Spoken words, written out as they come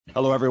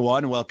Hello,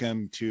 everyone.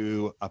 Welcome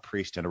to A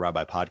Priest and a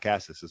Rabbi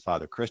podcast. This is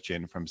Father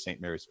Christian from St.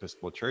 Mary's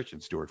Episcopal Church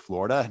in Stuart,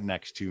 Florida.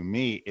 Next to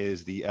me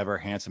is the ever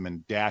handsome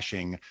and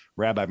dashing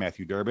Rabbi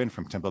Matthew Durbin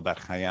from Temple Bet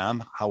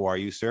Chayam. How are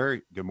you,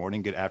 sir? Good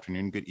morning, good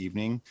afternoon, good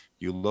evening.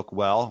 You look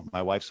well.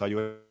 My wife saw you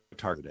at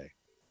Target today.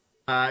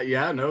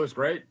 It's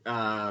great.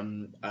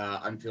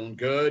 I'm feeling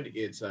good.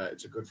 It's a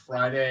Good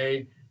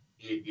Friday.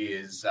 It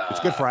is. It's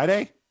Good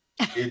Friday?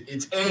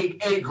 It's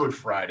a Good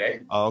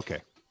Friday. Oh, okay.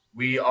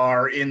 We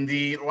are in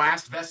the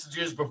last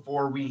vestiges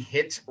before we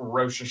hit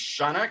Rosh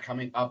Hashanah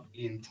coming up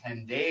in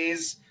 10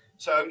 days.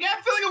 So yeah,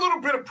 I'm feeling a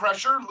little bit of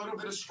pressure, a little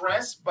bit of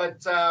stress,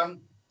 but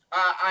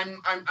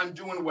I'm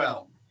doing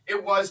well.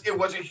 It was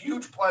a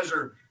huge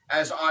pleasure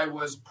as I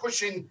was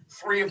pushing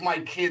 3 of my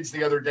kids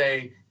the other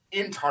day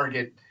in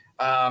Target,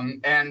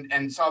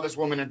 and saw this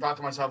woman and thought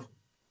to myself,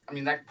 I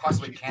mean, that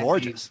possibly can't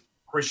gorgeous. be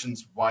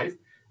Christian's wife.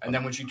 And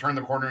then when she turned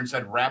the corner and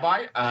said,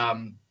 Rabbi,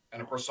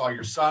 and of course saw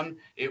your son,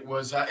 it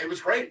was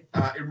great.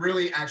 It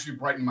really actually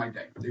brightened my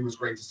day. It was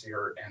great to see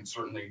her, and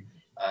certainly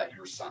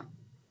your son.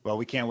 Well,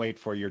 we can't wait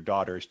for your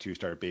daughters to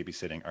start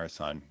babysitting our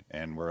son,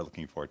 and we're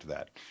looking forward to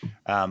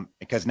that.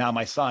 Because now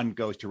my son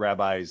goes to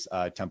Rabbi's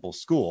temple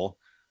school,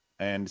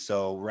 and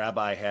so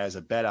Rabbi has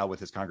a bet out with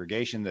his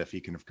congregation that if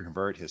he can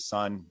convert his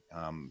son,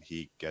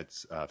 he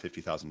gets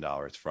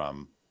 $50,000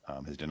 from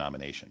his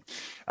denomination.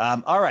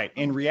 All right.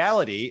 In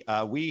reality,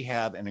 we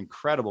have an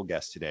incredible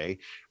guest today,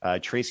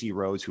 Tracy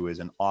Rhodes, who is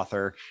an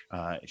author.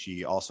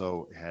 She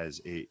also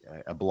has a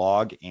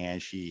blog, and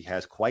she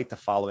has quite the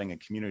following and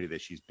community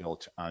that she's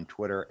built on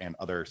Twitter and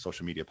other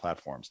social media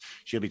platforms.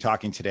 She'll be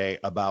talking today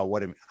about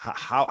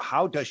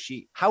how has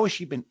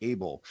she been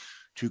able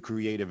to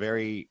create a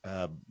very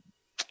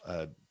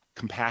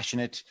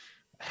compassionate,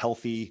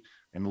 healthy,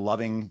 and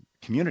loving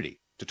community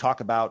to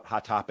talk about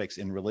hot topics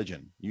in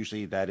religion.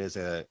 Usually that is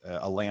a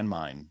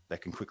landmine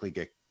that can quickly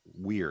get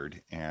weird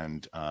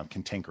and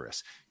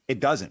cantankerous. It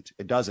doesn't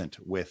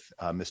with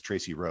Miss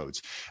Tracy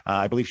Rhodes.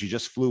 I believe she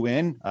just flew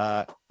in.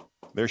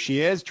 There she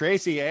is.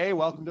 Tracy, hey,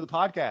 welcome to the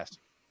podcast.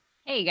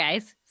 Hey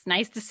guys, it's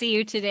nice to see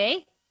you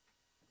today.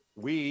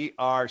 We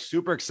are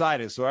super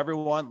excited. So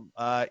everyone,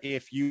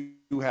 if you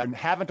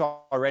haven't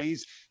already,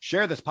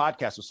 share this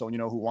podcast with someone you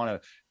know who want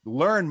to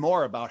learn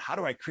more about how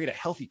do I create a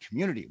healthy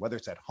community, whether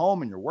it's at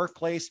home, in your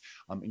workplace,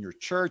 in your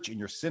church, in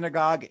your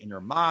synagogue, in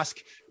your mosque.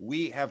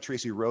 We have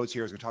Tracy Rhodes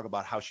here who's going to talk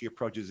about how she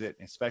approaches it,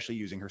 especially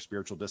using her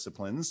spiritual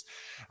disciplines.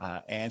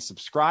 And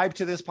subscribe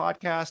to this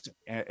podcast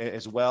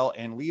as well,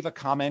 and leave a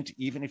comment,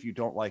 even if you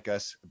don't like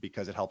us,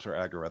 because it helps our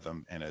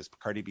algorithm. And as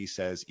Cardi B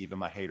says, even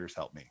my haters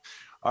help me.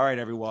 All right,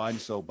 everyone.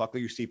 So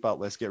buckle your seatbelt.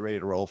 Let's get ready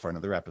to roll for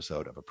another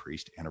episode of A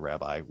Priest and a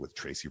Rabbi with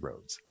Tracy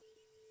Rhodes.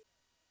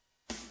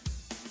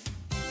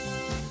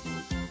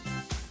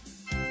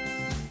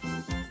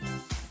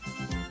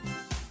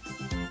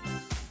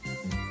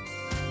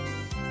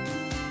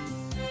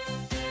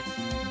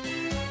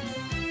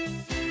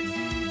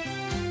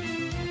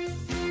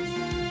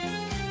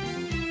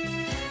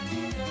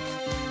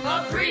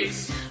 A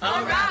priest,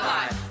 a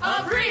rabbi,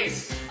 a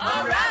priest,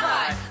 a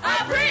rabbi,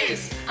 a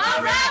priest,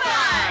 a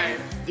rabbi.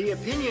 The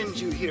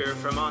opinions you hear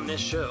from on this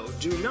show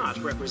do not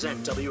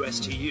represent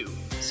WSTU,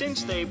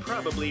 since they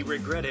probably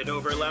regretted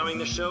over allowing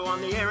the show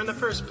on the air in the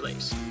first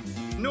place.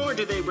 Nor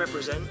do they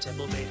represent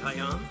Temple Beit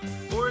Hayam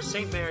or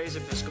St. Mary's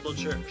Episcopal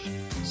Church,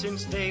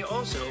 since they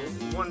also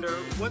wonder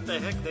what the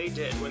heck they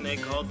did when they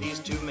called these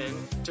 2 men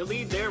to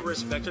lead their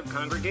respective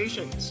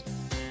congregations.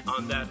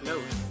 On that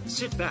note,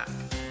 sit back,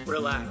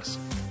 relax,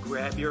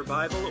 grab your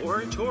Bible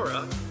or a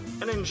Torah,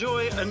 and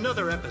enjoy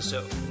another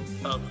episode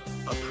of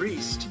A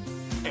Priest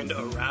and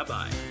a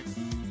Rabbi.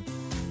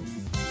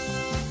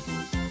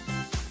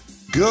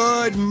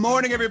 Good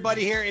morning,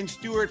 everybody here in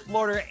Stuart,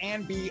 Florida,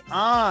 and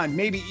beyond,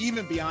 maybe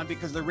even beyond,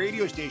 because the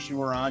radio station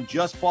we're on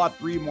just bought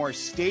 3 more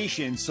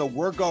stations, so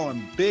we're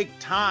going big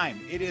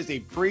time. It is A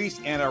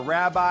Priest and a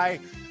Rabbi.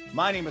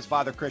 My name is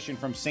Father Christian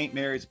from St.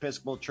 Mary's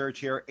Episcopal Church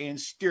here in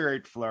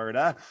Stuart,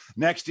 Florida.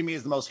 Next to me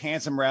is the most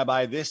handsome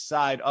rabbi this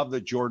side of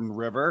the Jordan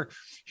River.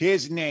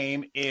 His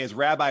name is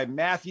Rabbi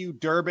Matthew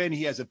Durbin.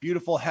 He has a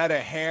beautiful head of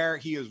hair.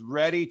 He is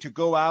ready to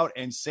go out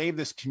and save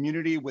this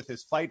community with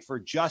his fight for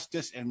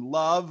justice and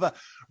love.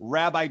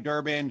 Rabbi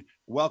Durbin,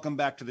 welcome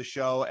back to the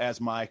show as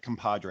my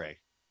compadre.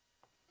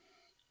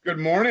 Good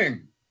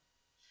morning.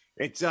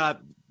 It's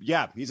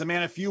he's a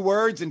man of few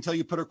words until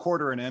you put a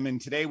quarter in him.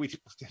 And today we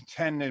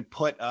tend to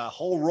put a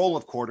whole roll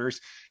of quarters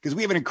because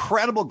we have an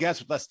incredible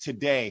guest with us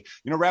today.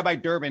 You know, Rabbi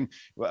Durbin,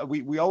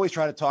 we always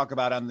try to talk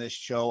about on this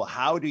show,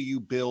 how do you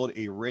build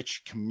a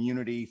rich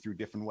community through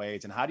different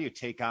ways? And how do you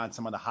take on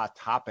some of the hot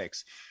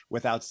topics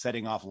without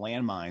setting off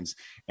landmines?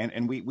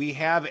 And we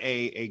have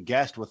a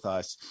guest with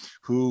us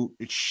who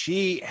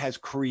she has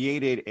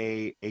created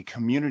a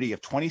community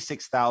of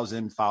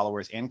 26,000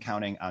 followers and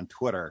counting on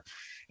Twitter.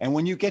 And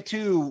when you get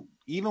to,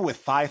 even with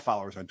 5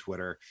 followers on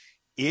Twitter,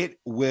 it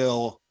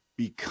can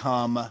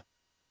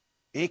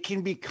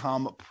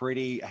become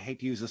pretty, I hate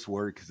to use this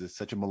word because it's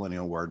such a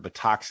millennial word, but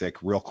toxic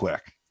real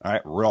quick. All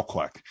right, real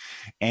quick.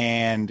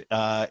 And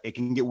it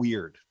can get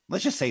weird.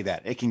 let's just say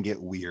that it can get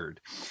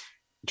weird.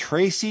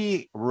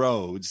 Tracy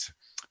Rhodes,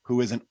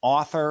 who is an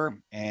author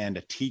and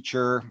a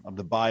teacher of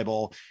the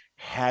Bible,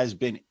 has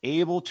been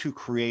able to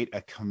create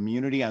a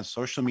community on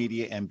social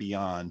media and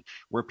beyond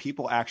where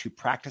people actually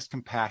practice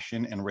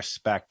compassion and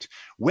respect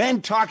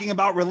when talking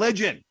about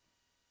religion.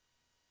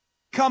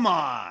 Come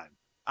on.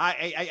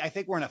 I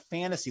think we're in a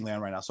fantasy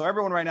land right now. So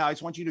everyone right now, I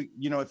just want you to,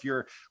 if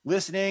you're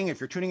listening,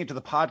 if you're tuning into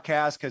the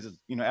podcast, because,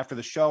 after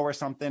the show or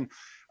something,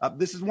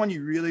 this is one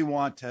you really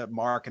want to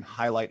mark and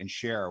highlight and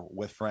share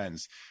with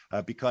friends,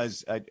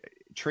 because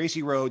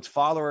Tracy Rhodes,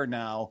 follow her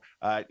now.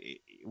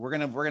 We're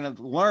gonna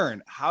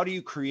learn, how do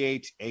you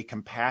create a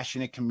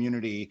compassionate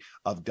community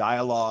of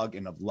dialogue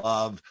and of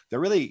love that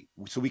really,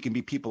 so we can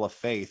be people of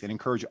faith and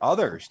encourage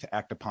others to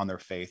act upon their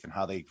faith and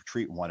how they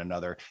treat one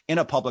another in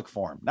a public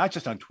forum, not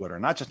just on Twitter,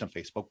 not just on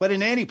Facebook, but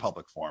in any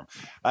public forum.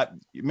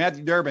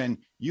 Matthew Durbin,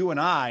 you and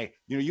I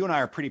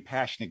are pretty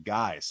passionate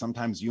guys.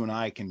 Sometimes you and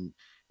I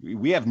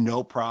we have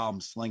no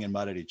problem slinging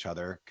mud at each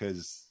other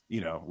because,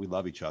 we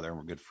love each other and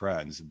we're good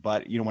friends.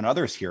 But, when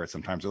others hear it,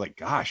 sometimes they're like,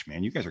 gosh,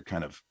 man, you guys are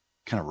kind of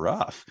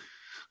rough,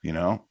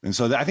 And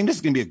so I think this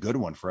is going to be a good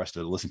one for us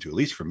to listen to, at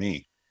least for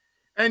me.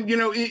 And,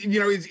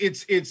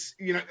 it's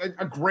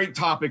a great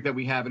topic that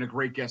we have and a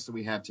great guest that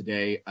we have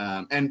today.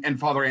 And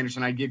Father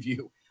Anderson, I give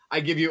you,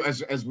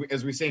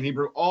 as we say in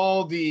Hebrew,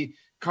 all the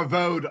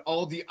kavod,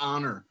 all the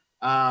honor,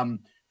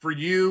 for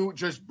you.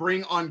 Just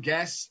bring on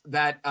guests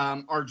that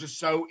are just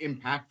so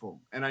impactful.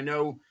 And I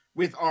know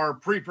with our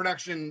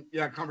pre-production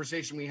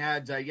conversation we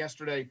had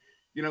yesterday,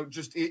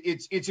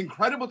 it's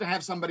incredible to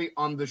have somebody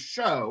on the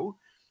show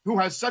who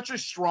has such a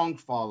strong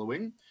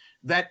following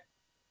that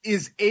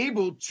is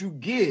able to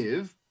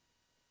give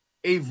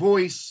a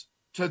voice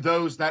to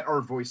those that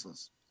are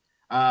voiceless.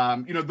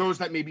 Those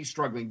that may be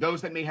struggling,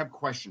 those that may have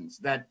questions,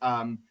 that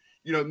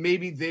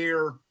maybe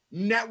their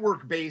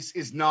network base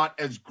is not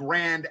as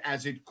grand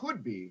as it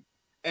could be,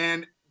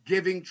 and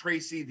giving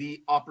Tracy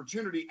the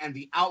opportunity and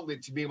the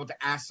outlet to be able to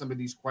ask some of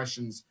these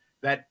questions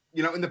that,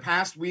 in the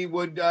past we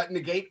would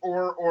negate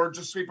or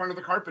just sweep under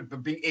the carpet,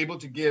 but being able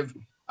to give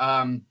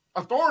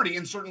authority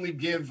and certainly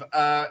give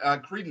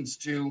credence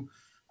to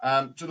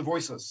the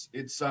voiceless.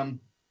 It's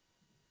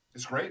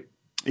great.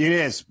 It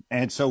is.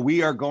 And so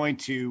we are going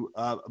to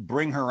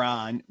bring her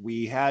on.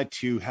 We had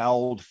to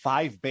hold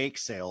 5 bake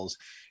sales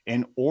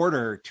in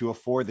order to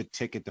afford the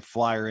ticket to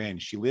fly her in.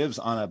 She lives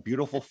on a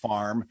beautiful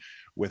farm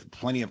with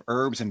plenty of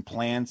herbs and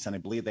plants, and I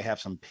believe they have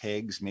some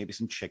pigs, maybe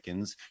some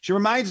chickens. She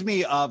reminds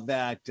me of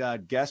that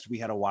guest we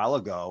had a while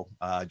ago,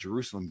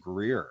 Jerusalem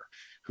Greer,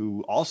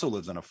 who also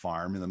lives on a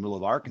farm in the middle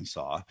of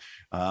Arkansas.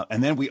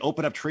 And then we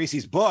open up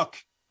Tracy's book.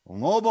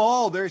 Lo and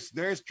behold,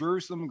 there's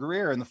Jerusalem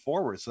Greer in the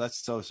forward. So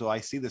that's so I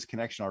see this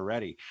connection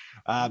already.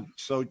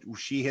 So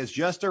she has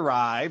just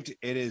arrived.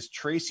 It is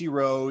Tracy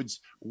Rhodes.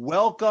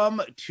 Welcome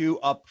to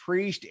A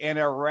Priest and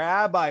a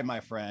Rabbi,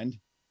 my friend.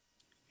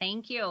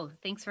 Thank you.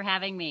 Thanks for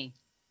having me.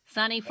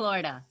 Sunny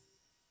Florida.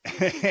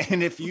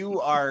 And if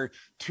you are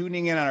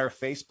tuning in on our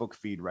Facebook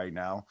feed right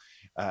now,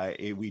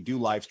 we do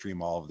live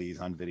stream all of these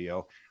on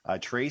video.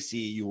 Tracy,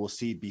 you will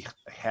see,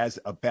 has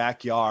a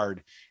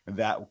backyard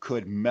that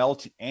could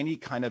melt any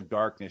kind of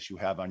darkness you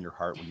have on your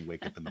heart when you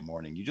wake up in the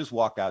morning. You just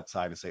walk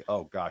outside and say,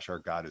 oh gosh, our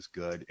God is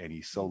good. And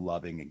he's so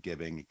loving and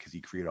giving because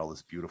he created all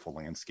this beautiful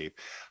landscape.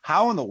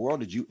 How in the world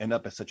did you end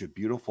up at such a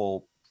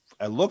beautiful,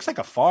 it looks like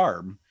a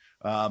farm.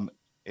 How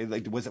did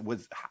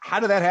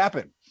that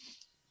happen?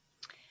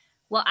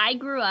 Well, I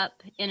grew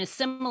up in a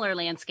similar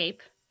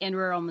landscape in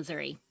rural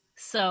Missouri.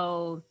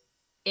 So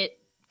it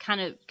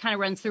kind of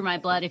runs through my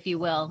blood, if you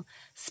will.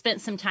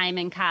 Spent some time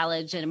in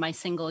college and in my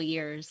single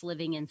years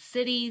living in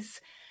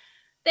cities.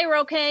 They were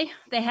okay.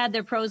 They had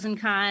their pros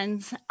and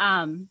cons.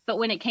 But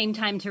when it came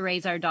time to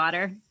raise our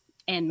daughter,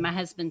 and my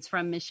husband's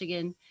from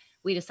Michigan,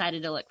 we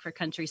decided to look for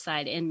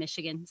countryside in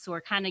Michigan. So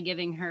we're kind of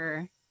giving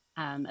her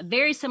a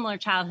very similar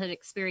childhood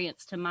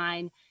experience to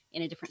mine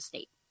in a different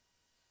state.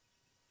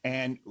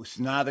 And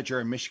now that you're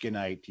a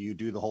Michiganite, do you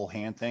do the whole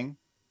hand thing?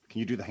 Can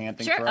you do the hand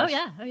thing Sure. for us?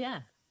 Oh, yeah.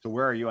 So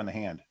where are you on the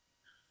hand?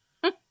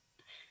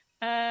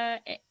 I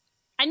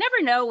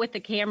never know with the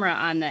camera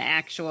on the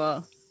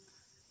actual.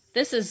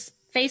 This is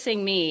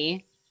facing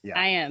me. Yeah.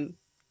 I am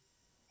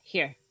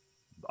here.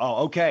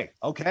 Oh, okay.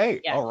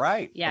 Yeah. All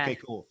right. Yeah. Okay,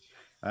 cool.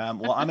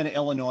 Well, I'm an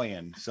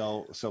Illinoisan,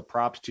 so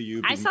props to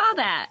you. I saw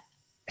that.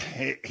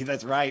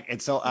 That's right.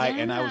 And so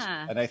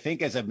I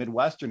think as a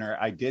Midwesterner,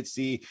 I did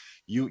see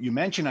you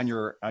mentioned on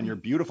your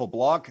beautiful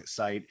blog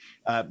site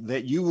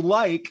that you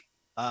like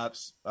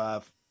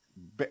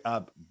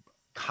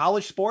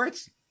college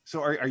sports.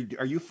 So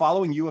are you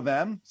following U of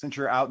M since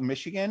you're out in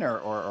Michigan,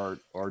 or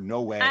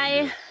no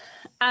way?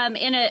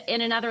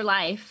 In another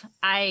life,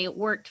 I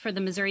worked for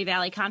the Missouri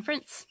Valley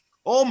Conference.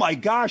 Oh my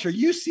gosh, are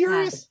you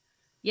serious?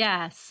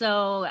 Yeah.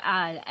 So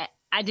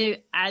I do.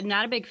 I'm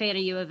not a big fan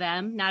of U of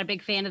M. Not a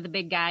big fan of the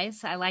big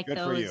guys. I like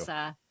those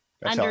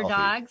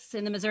underdogs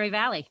in the Missouri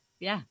Valley.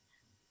 Yeah.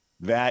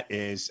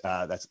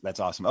 That's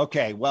awesome.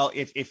 Okay, well,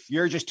 if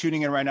you're just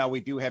tuning in right now,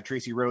 we do have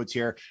Tracy Rhodes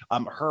here.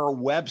 Her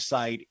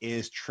website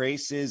is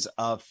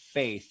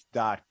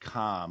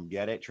tracesoffaith.com.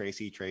 Get it,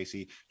 Tracy,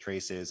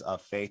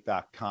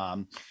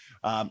 tracesoffaith.com.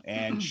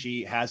 And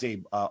she has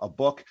a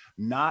book,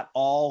 Not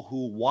All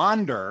Who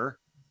Wander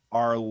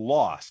Are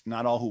Lost.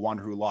 Not All Who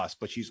Wander Who Lost,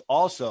 but she's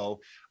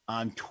also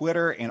on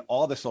Twitter and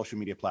all the social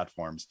media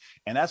platforms.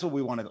 And that's what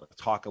we want to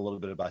talk a little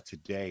bit about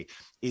today,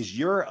 is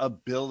your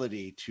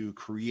ability to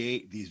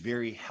create these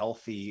very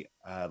healthy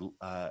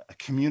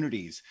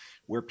communities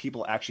where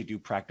people actually do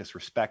practice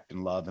respect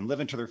and love and live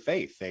into their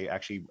faith. They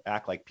actually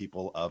act like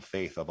people of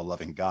faith, of a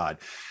loving God.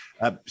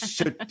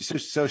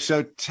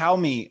 So tell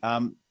me,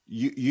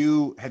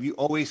 you have you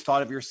always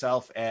thought of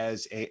yourself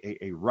as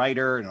a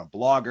writer and a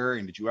blogger?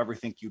 And did you ever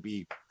think you'd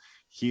be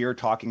here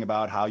talking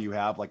about how you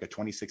have like a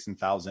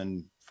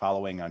 26,000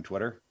 following on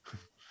Twitter?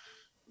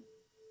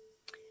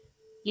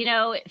 You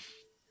know,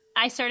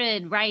 I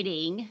started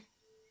writing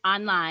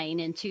online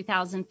in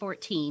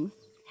 2014.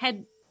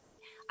 I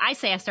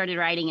started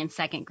writing in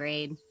second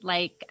grade.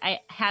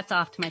 Hats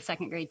off to my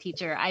second grade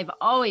teacher. I've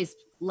always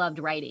loved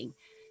writing.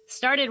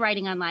 Started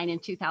writing online in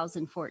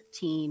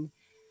 2014.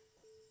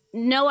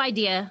 No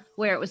idea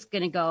where it was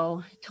going to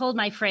go. Told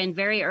my friend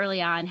very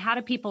early on, how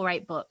do people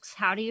write books?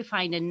 How do you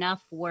find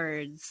enough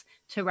words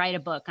to write a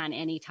book on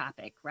any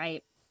topic,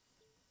 right?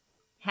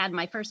 Had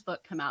my first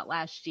book come out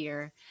last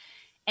year.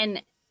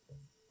 And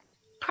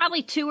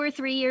probably 2 or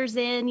 3 years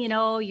in,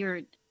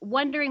 you're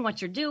wondering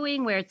what you're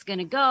doing, where it's going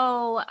to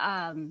go.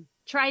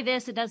 Try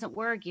this, it doesn't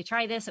work. You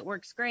try this, it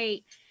works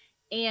great.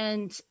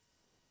 And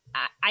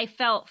I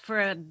felt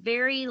for a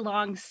very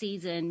long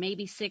season,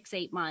 maybe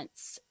 6-8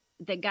 months,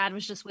 that God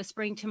was just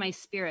whispering to my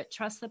spirit,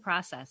 trust the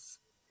process.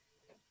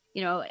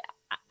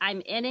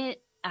 I'm in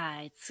it.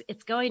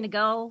 It's going to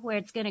go where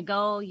it's going to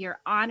go. You're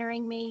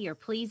honoring me. You're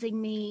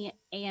pleasing me.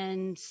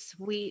 And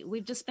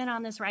we've just been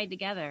on this ride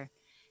together.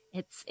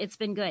 It's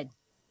been good.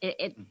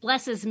 It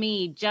blesses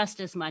me just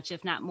as much,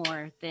 if not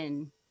more,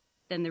 than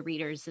the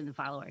readers and the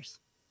followers.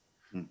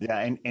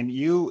 Yeah, and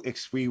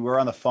we were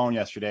on the phone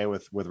yesterday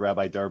with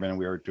Rabbi Durbin, and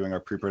we were doing our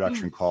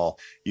pre-production call.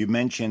 You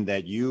mentioned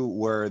that you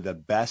were the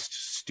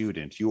best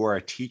student. You were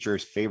a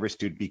teacher's favorite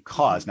student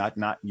because not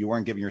you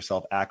weren't giving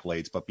yourself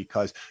accolades, but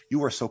because you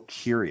were so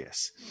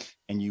curious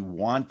and you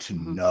want to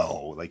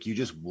know. Like, you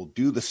just will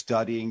do the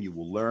studying, you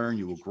will learn,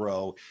 you will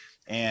grow,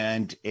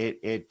 and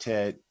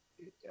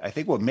I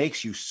think what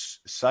makes you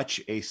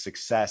such a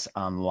success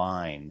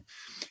online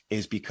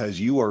is because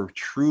you are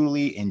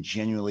truly and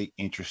genuinely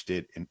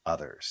interested in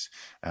others.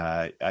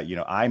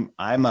 I'm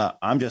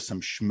just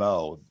some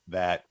schmo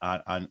that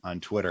on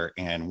Twitter,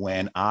 and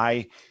when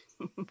I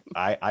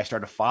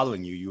started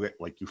following you,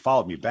 you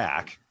followed me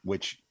back,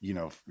 which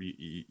you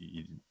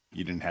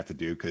didn't have to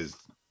do because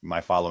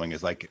my following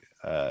is like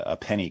a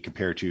penny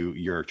compared to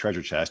your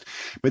treasure chest.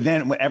 But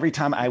then every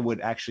time I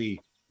would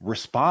actually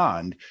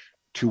respond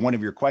to one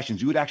of your questions,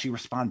 you would actually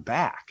respond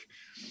back.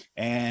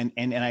 And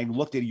I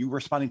looked at you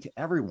responding to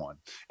everyone.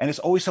 And it's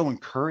always so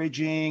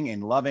encouraging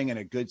and loving and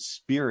a good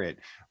spirit.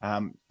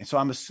 And so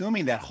I'm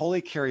assuming that holy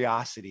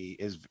curiosity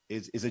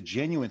is a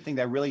genuine thing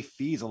that really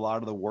feeds a lot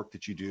of the work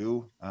that you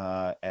do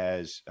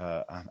as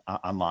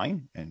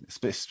online and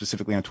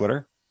specifically on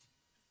Twitter.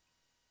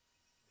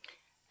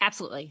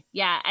 Absolutely.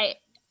 Yeah.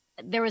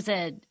 There was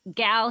a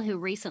gal who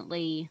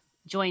recently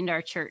joined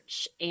our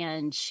church,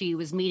 and she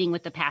was meeting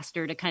with the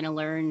pastor to kind of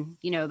learn,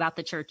 about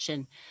the church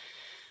and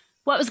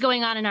what was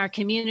going on in our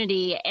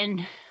community.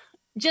 And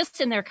just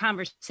in their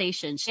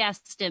conversation, she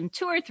asked him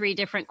 2 or 3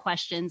 different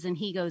questions, and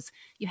he goes,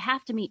 "You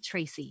have to meet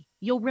Tracy.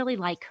 You'll really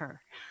like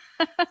her."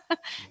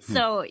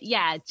 So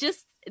yeah,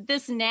 just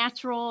this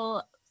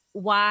natural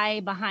why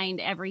behind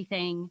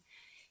everything,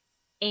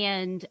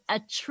 and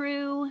a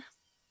true,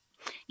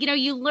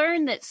 you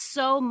learn that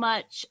so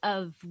much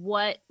of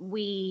what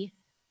we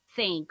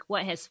think,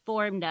 what has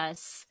formed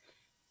us,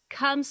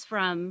 comes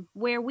from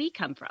where we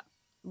come from,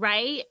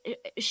 right?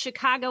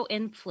 Chicago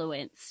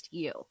influenced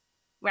you,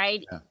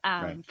 right?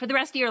 Right. For the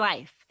rest of your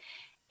life.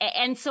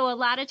 And so a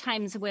lot of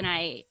times when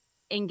I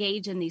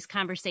engage in these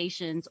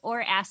conversations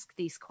or ask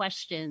these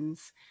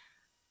questions,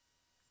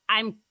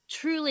 I'm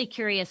truly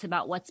curious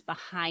about what's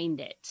behind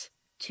it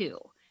too.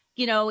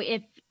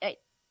 If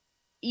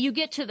you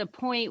get to the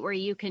point where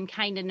you can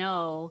kind of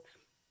know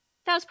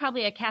that was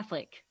probably a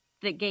Catholic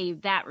that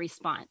gave that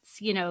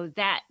response,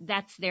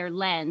 that's their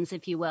lens,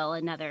 if you will,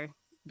 another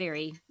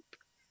very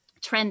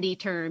trendy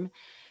term.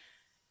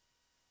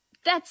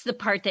 That's the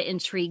part that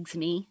intrigues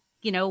me,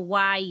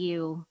 why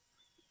you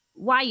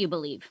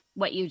believe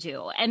what you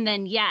do. And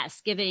then,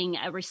 yes, giving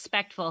a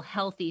respectful,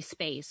 healthy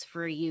space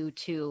for you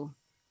to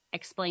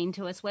explain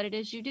to us what it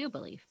is you do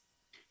believe.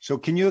 So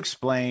can you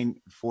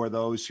explain, for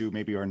those who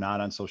maybe are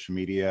not on social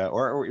media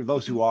or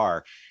those who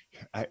are,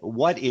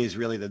 what is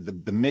really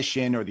the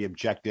mission or the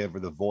objective or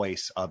the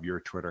voice of your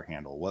Twitter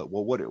handle?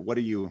 What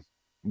are you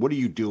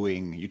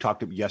doing? You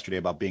talked yesterday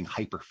about being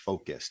hyper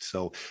focused.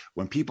 So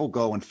when people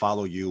go and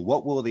follow you,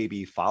 what will they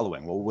be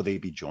following? What will they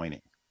be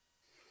joining?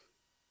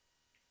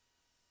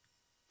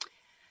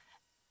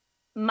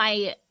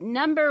 My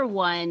number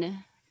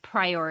one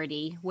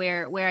priority,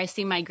 where I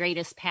see my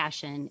greatest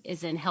passion,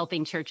 is in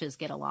helping churches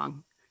get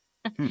along.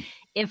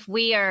 If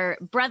we are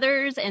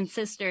brothers and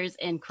sisters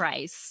in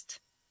Christ,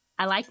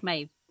 I like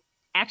my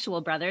actual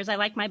brothers. I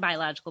like my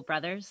biological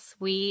brothers.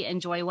 We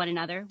enjoy one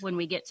another when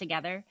we get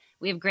together.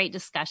 We have great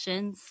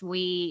discussions.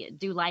 We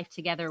do life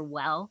together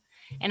well.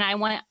 And I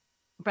want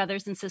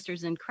brothers and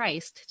sisters in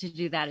Christ to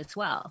do that as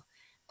well.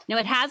 Now,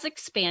 it has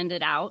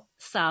expanded out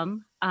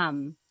some.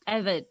 I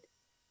have a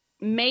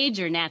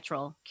major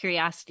natural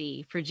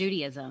curiosity for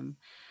Judaism,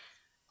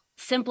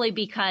 simply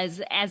because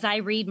as I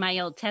read my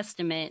Old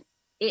Testament,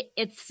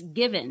 it's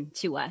given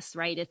to us,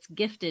 right? It's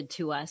gifted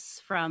to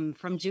us from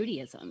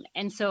Judaism.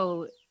 And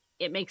so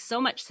it makes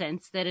so much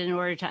sense that in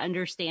order to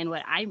understand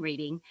what I'm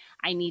reading,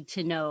 I need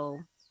to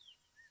know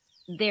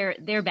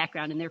their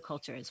background and their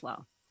culture as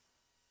well.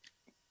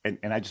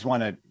 And I just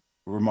want to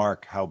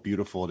remark how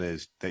beautiful it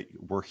is that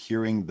we're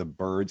hearing the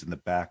birds in the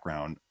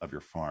background of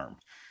your farm.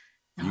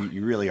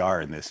 You really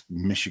are in this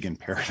Michigan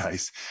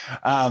paradise.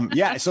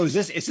 Yeah. So is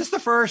this the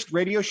first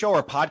radio show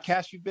or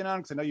podcast you've been on?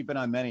 Because I know you've been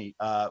on many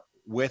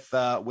with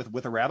a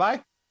rabbi.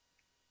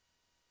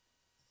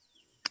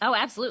 Oh,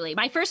 absolutely.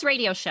 My first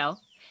radio show,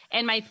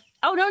 and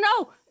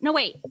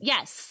wait.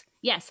 Yes.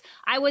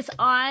 I was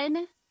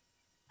on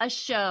a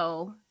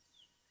show,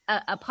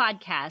 a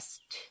podcast,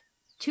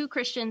 Two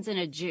Christians and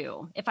a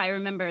Jew, if I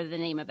remember the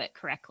name of it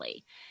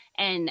correctly,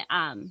 and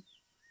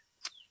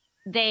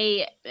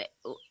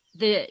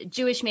the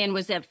Jewish man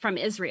was from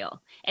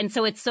Israel. And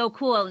so it's so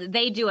cool.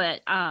 They do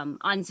it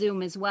on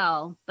Zoom as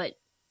well, but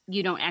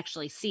you don't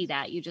actually see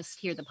that. You just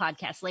hear the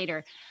podcast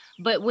later.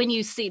 But when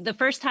you see the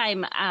first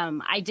time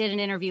I did an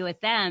interview with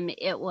them,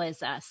 it was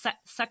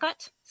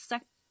Sukkot.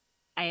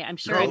 I'm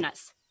sure I'm not.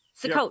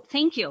 Sukkot. Yep.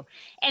 Thank you.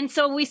 And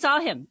so we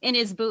saw him in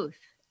his booth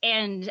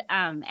and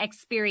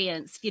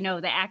experienced,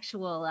 the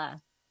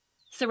actual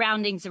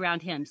surroundings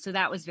around him. So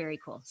that was very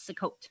cool.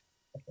 Sukkot.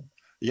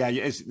 Yeah.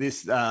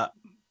 This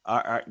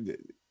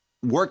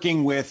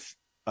working with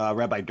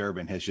Rabbi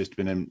Durbin has just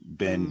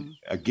been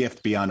a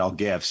gift beyond all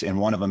gifts, and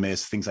one of them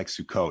is things like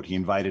Sukkot. He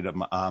invited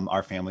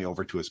our family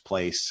over to his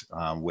place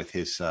with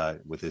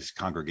his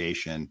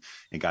congregation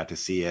and got to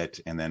see it,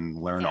 and then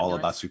learn all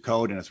about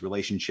Sukkot and its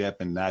relationship.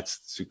 And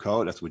that's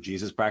Sukkot. That's what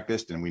Jesus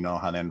practiced, and we know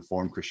how that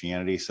informed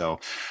Christianity. So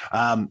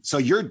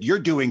you're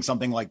doing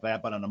something like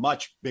that, but on a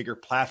much bigger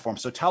platform.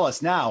 So tell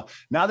us now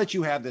that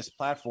you have this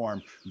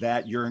platform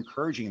that you're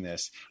encouraging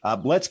this.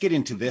 Let's get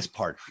into this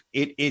part.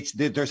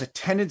 There's a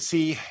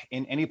tendency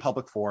in any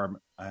public forum,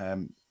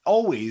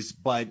 always,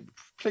 but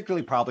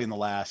particularly probably in the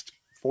last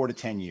 4 to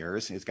 10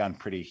 years, it's gotten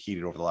pretty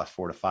heated over the last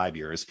 4 to 5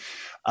 years,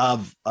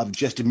 of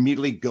just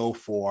immediately go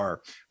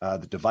for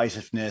the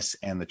divisiveness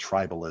and the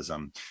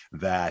tribalism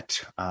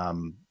that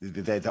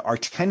our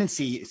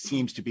tendency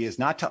seems to be is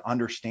not to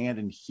understand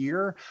and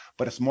hear,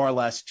 but it's more or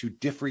less to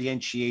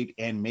differentiate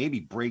and maybe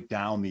break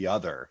down the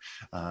other.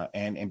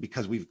 And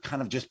because we've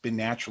kind of just been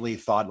naturally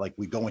thought like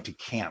we go into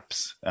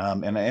camps.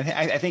 And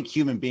I think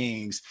human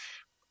beings,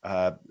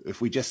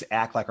 if we just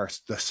act like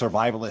the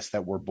survivalists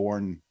that were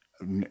born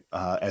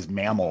as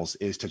mammals,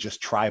 is to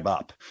just tribe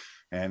up.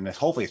 And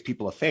hopefully as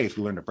people of faith,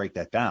 we learn to break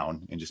that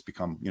down and just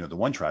become, the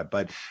one tribe.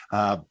 But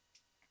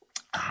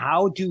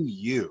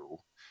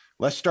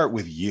let's start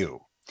with you.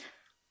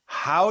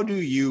 How do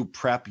you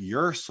prep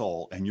your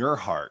soul and your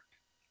heart?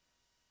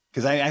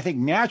 Because I think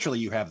naturally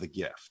you have the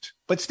gift,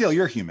 but still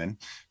you're human.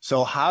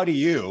 So how do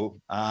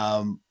you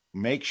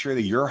make sure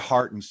that your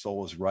heart and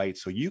soul is right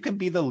so you can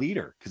be the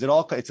leader? Because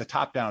it's a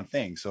top-down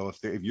thing. So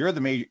if you're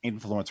the major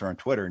influencer on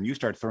Twitter and you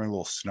start throwing a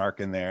little snark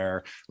in there,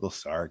 a little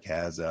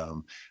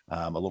sarcasm,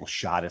 a little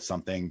shot at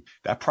something,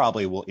 that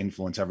probably will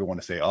influence everyone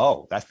to say,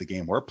 oh, that's the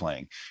game we're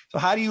playing. So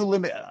how do you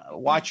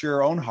watch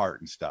your own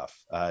heart and stuff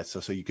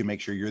so you can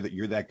make sure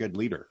you're that good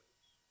leader?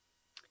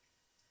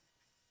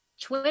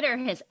 Twitter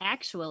has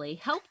actually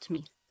helped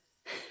me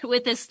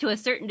with this to a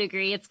certain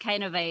degree. It's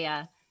kind of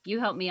a you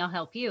help me, I'll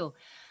help you.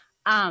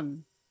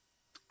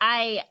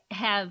 I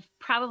have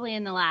probably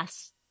in the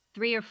last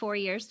 3 or 4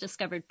 years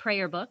discovered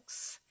prayer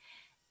books,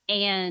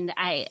 and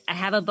I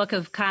have a book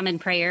of common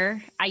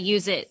prayer. I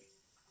use it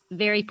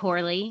very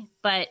poorly,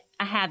 but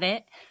I have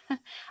it.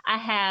 I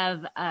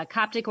have a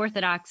Coptic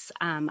Orthodox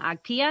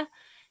Agpia,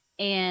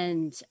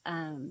 and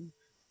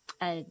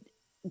I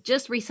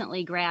just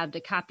recently grabbed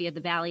a copy of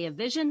the Valley of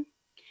Vision,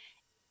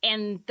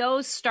 and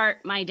those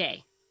start my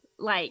day.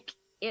 Like,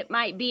 it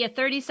might be a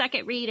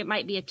 30-second read. It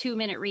might be a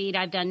 2-minute read.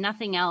 I've done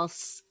nothing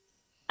else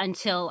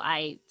until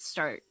I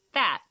start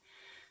that.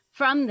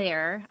 From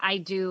there, I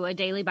do a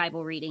daily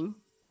Bible reading.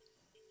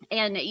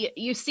 And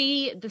you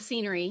see the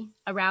scenery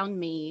around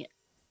me.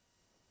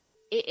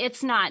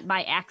 It's not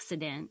by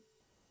accident.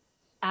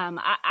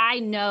 I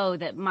know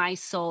that my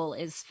soul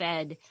is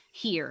fed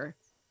here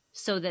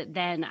so that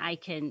then I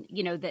can,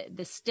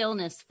 the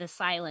stillness, the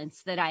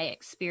silence that I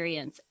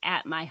experience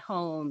at my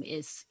home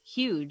is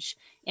huge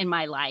in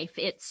my life.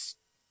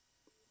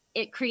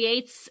 It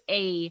creates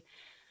a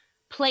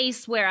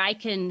place where I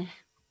can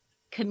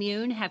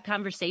commune, have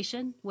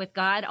conversation with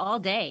God all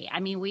day. I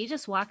mean, we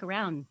just walk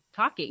around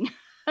talking.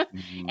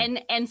 Mm-hmm.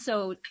 And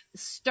so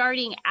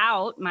starting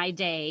out my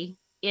day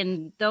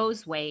in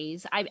those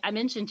ways, I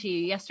mentioned to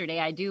you yesterday,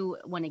 I do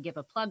want to give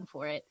a plug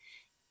for it.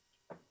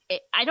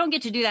 I don't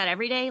get to do that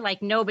every day.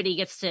 Like nobody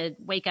gets to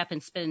wake up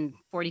and spend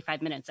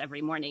 45 minutes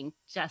every morning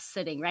just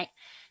sitting, right?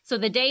 So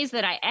the days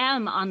that I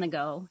am on the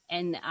go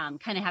and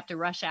kind of have to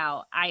rush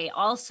out, I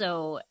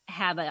also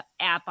have an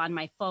app on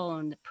my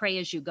phone, Pray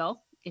As You Go.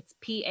 It's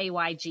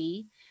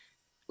PAYG.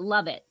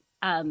 Love it.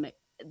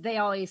 They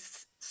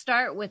always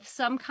start with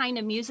some kind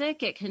of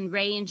music. It can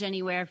range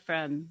anywhere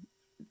from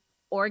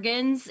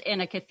organs in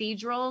a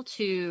cathedral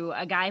to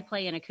a guy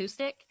playing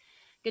acoustic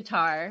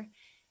guitar.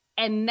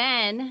 And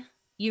then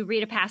you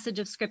read a passage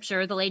of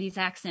scripture. The lady's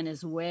accent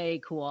is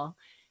way cool.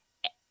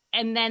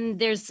 And then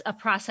there's a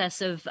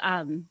process of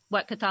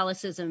what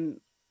Catholicism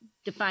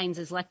defines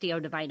as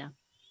Lectio Divina,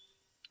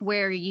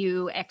 where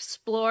you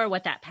explore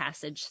what that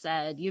passage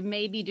said. You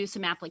maybe do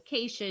some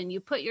application. You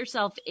put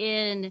yourself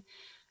in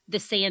the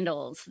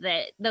sandals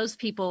that those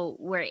people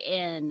were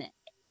in.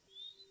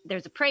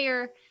 There's a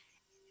prayer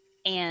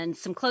and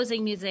some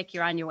closing music.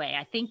 You're on your way.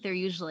 I think they're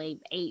usually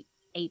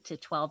 8 to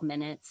 12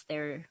 minutes.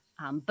 They're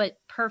but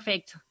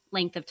perfect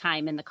length of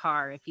time in the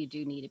car if you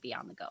do need to be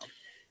on the go.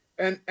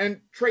 And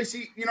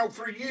Tracy,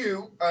 for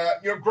you,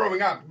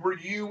 growing up, were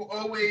you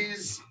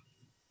always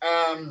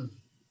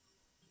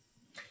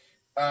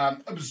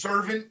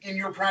observant in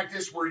your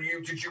practice?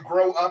 Did you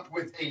grow up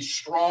with a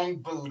strong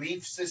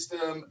belief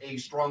system, a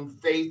strong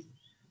faith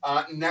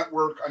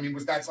network? I mean,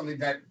 was that something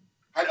that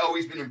had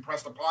always been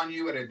impressed upon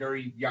you at a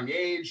very young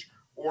age,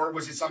 or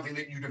was it something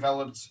that you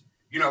developed,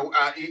 in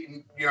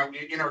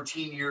our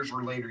teen years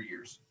or later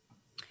years?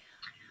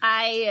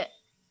 I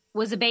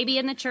was a baby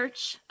in the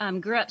church,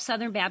 grew up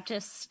Southern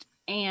Baptist,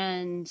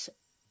 and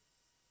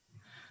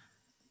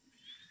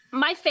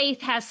my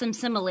faith has some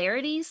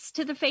similarities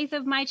to the faith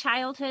of my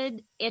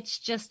childhood. It's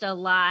just a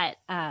lot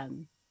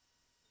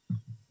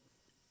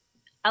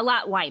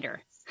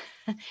wider.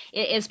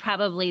 It is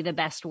probably the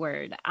best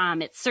word.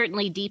 It's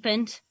certainly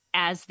deepened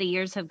as the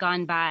years have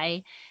gone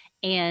by,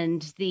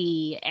 and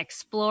the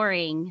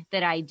exploring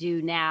that I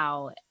do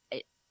now,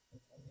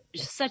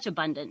 such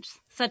abundance,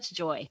 such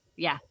joy.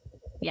 Yeah.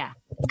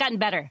 It's gotten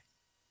better.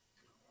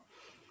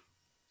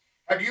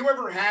 Have you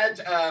ever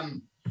had,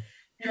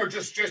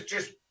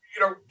 just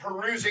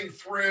perusing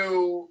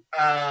through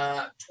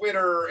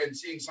Twitter and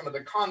seeing some of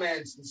the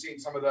comments and seeing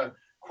some of the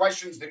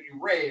questions that you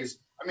raise?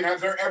 I mean,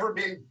 have there ever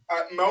been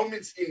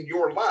moments in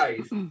your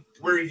life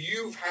where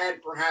you've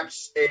had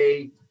perhaps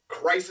a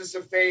crisis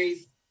of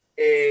faith,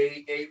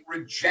 a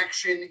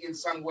rejection in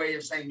some way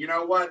of saying, you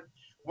know what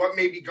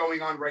may be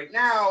going on right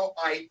now,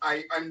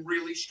 I'm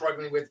really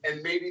struggling with,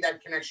 and maybe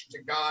that connection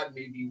to God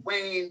may be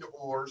waned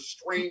or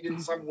strained in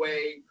some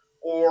way,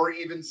 or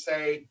even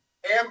say,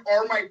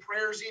 are my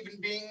prayers even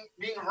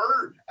being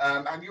heard?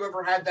 Have you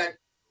ever had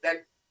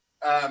that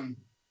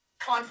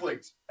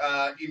conflict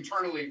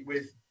internally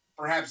with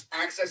perhaps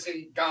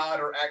accessing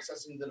God or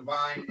accessing the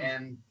divine,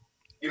 and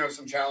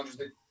some challenges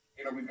that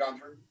we've gone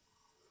through?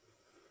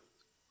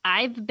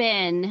 I've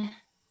been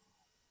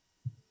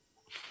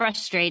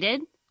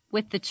frustrated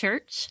with the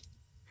church.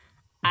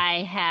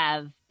 I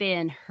have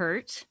been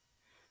hurt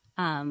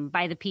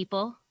by the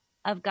people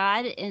of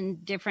God in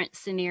different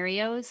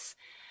scenarios.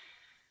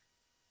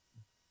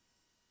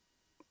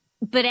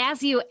 But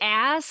as you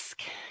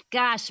ask,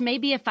 gosh,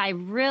 maybe if I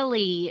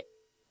really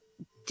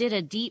did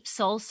a deep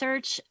soul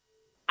search,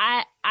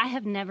 I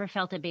have never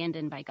felt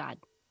abandoned by God.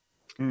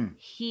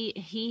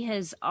 He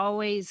has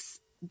always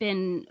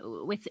been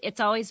it's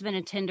always been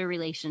a tender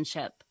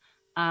relationship.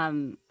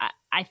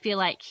 I feel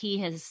like he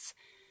has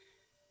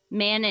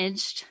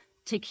managed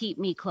to keep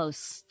me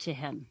close to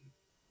him.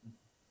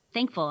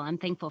 I'm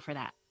thankful for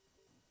that.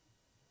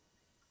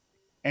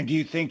 And do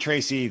you think,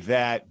 Tracy,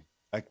 that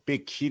a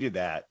big key to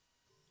that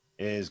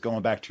is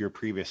going back to your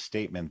previous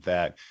statement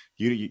that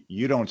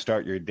you don't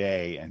start your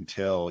day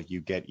until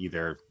you get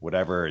either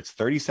whatever it's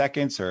 30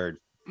 seconds or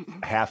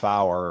a half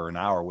hour or an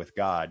hour with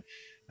God?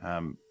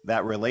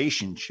 That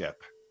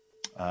relationship,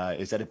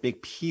 is that a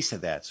big piece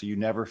of that? So you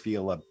never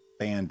feel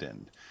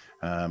abandoned.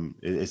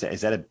 Is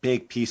that a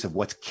big piece of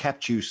what's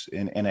kept you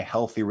in a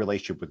healthy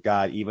relationship with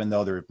God, even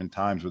though there have been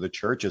times where the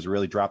church has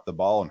really dropped the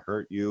ball and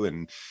hurt you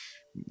and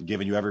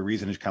given you every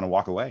reason to kind of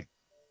walk away?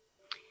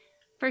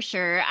 For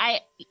sure.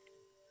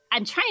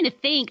 I'm trying to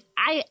think.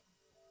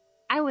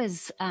 I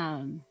was,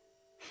 can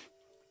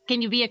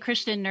you be a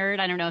Christian nerd?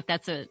 I don't know if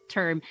that's a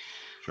term.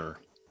 Sure.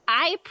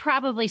 I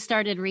probably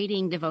started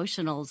reading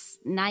devotionals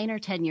 9 or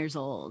 10 years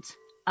old.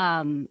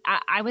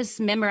 I was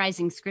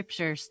memorizing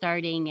scripture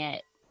starting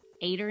at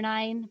 8 or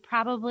 9,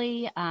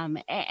 probably.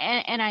 And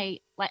I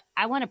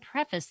want to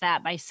preface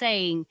that by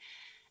saying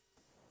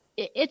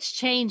it's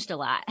changed a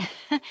lot.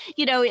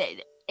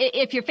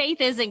 If your faith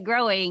isn't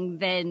growing,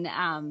 then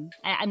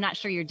I'm not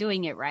sure you're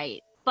doing it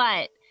right.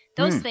 But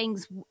those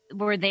things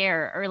were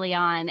there early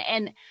on.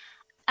 And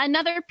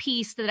another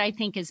piece that I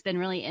think has been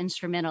really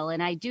instrumental,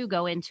 and I do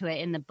go into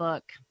it in the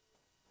book,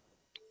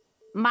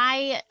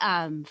 my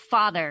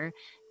father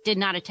did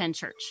not attend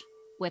church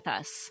with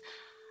us.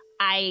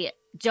 I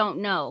don't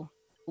know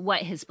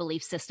what his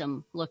belief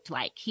system looked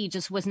like. He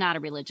just was not a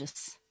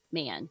religious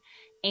man.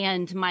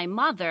 And my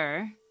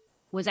mother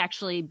was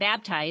actually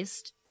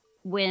baptized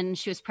when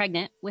she was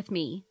pregnant with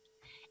me.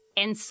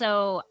 And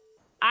so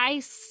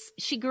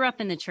she grew up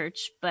in the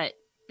church, but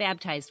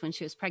baptized when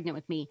she was pregnant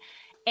with me.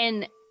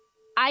 And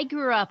I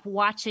grew up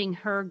watching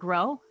her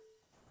grow.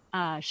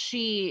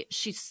 She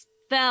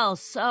fell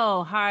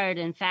so hard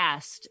and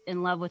fast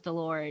in love with the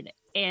Lord.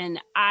 And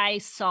I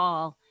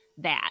saw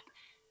that.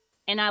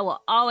 And I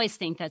will always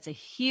think that's a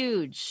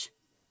huge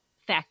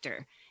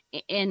factor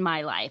in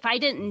my life. I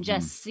didn't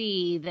just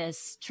see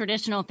this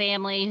traditional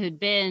family who'd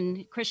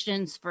been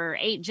Christians for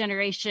 8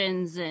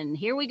 generations and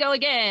here we go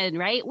again,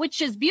 right?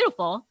 Which is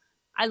beautiful.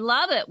 I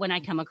love it when I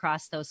come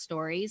across those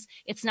stories.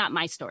 It's not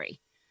my story.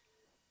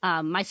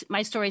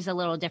 My story is a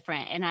little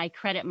different, and I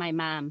credit my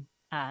mom,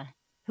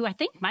 who I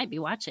think might be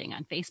watching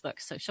on Facebook,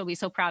 so she'll be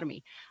so proud of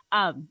me.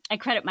 I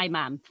credit my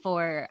mom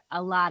for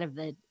a lot of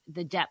the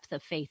depth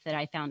of faith that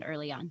I found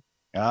early on.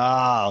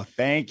 Oh,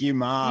 thank you,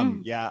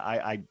 Mom. Yeah,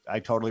 I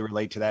totally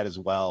relate to that as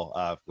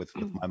well, with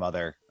my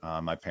mother,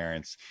 my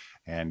parents.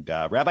 And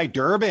Rabbi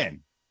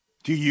Durbin,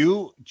 do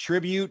you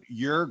attribute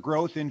your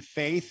growth in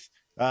faith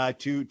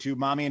to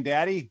Mommy and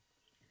Daddy?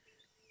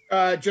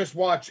 Just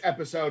watch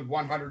episode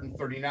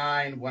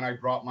 139 when I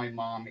brought my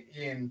mom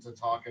in to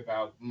talk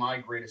about my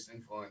greatest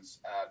influence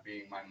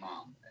being my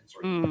mom. And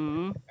sort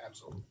of,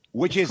 absolutely.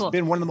 Which has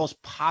been one of the most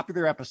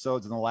popular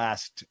episodes in the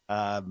last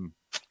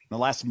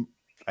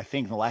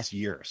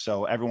year.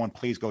 So everyone,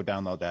 please go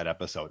download that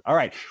episode. All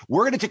right.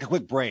 We're going to take a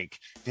quick break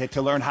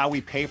to learn how we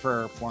pay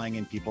for flying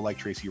in people like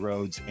Tracy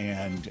Rhodes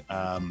and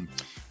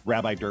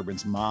Rabbi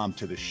Durbin's mom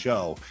to the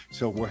show.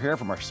 So we'll hear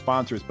from our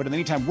sponsors. But in the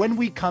meantime, when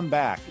we come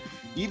back,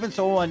 even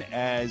someone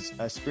as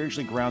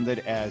spiritually grounded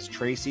as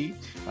Tracy,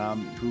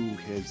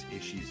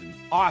 she's an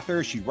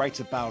author. She writes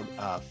about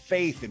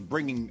faith and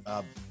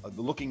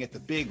looking at the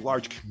big,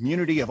 large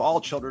community of all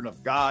children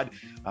of God,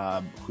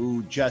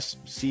 who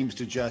just seems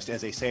to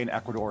as they say in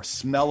Ecuador,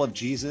 smell of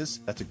Jesus.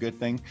 That's a good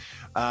thing.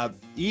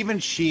 Even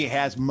she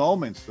has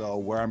moments, though,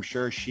 where I'm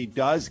sure she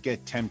does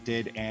get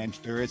tempted and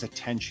there is a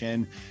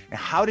tension. And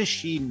how does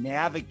she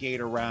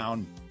navigate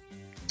around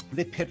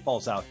the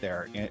pitfalls out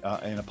there in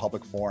a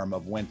public forum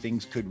of when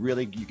things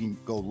you can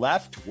go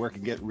left, where it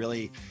can get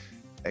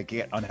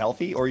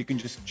unhealthy, or you can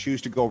just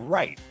choose to go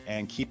right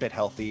and keep it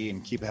healthy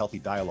and keep a healthy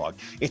dialogue.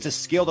 It's a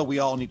skill that we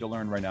all need to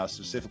learn right now,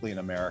 specifically in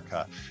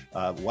America,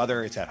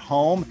 whether it's at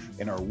home,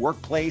 in our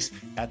workplace,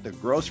 at the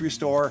grocery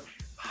store.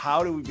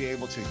 How do we be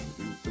able to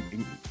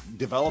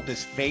develop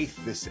this faith,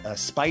 this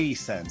spidey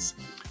sense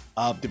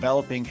of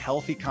developing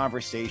healthy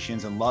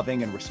conversations and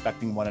loving and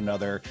respecting one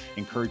another,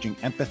 encouraging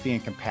empathy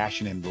and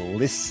compassion, and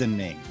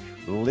listening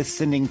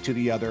to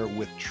the other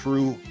with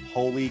true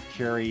holy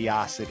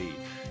curiosity.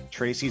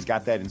 Tracy's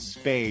got that in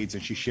spades,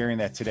 and she's sharing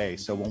that today.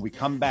 So when we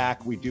come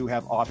back, we do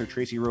have author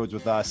Tracy Rhodes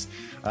with us,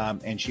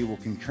 and she will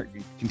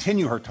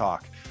continue her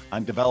talk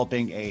on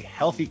developing a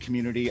healthy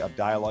community of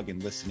dialogue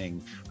and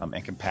listening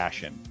and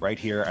compassion right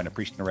here on A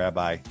Priest and a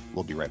Rabbi.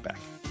 We'll be right back.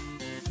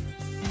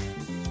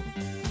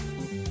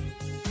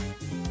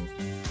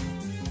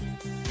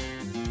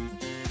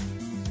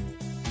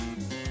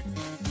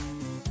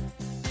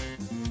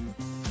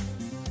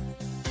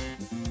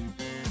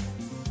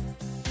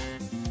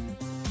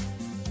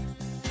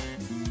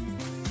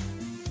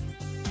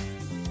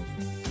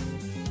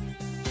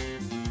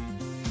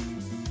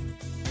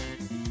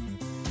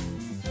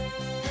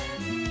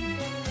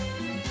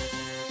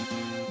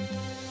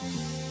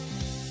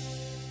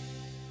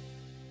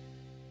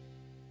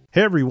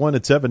 Hey everyone,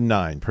 it's Evan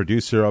Nine,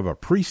 producer of A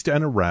Priest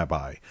and a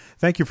Rabbi.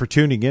 Thank you for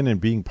tuning in and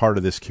being part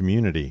of this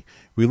community.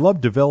 We love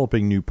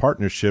developing new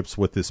partnerships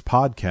with this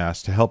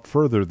podcast to help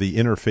further the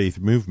interfaith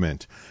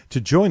movement.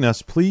 To join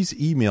us, please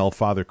email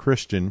Father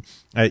Christian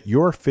at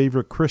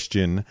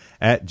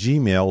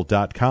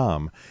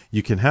yourfavoritechristian@gmail.com.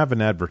 You can have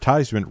an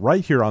advertisement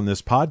right here on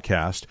this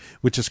podcast,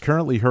 which is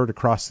currently heard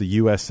across the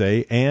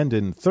USA and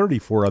in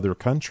 34 other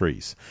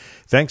countries.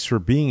 Thanks for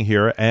being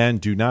here, and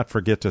do not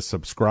forget to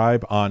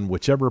subscribe on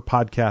whichever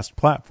podcast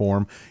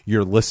platform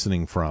you're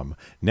listening from.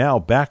 Now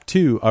back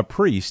to A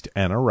Priest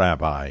and a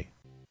Rabbi.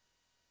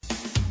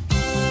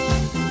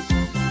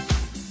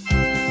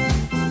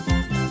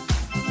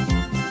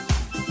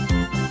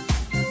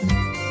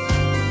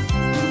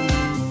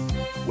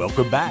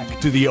 Welcome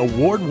back to the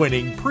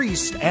award-winning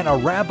Priest and a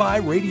Rabbi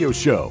radio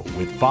show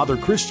with Father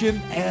Christian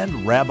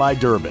and Rabbi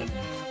Durbin.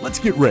 Let's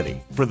get ready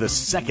for the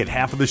second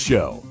half of the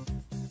show.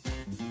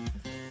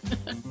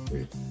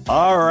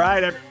 All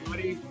right,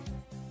 everybody.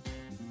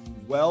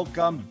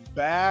 Welcome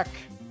back.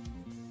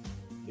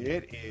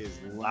 It is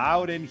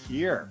loud in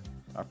here.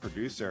 Our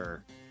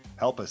producer,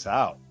 help us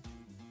out.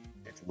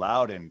 It's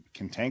loud and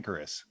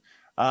cantankerous.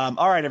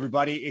 All right,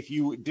 everybody. If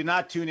you did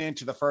not tune in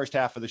to the first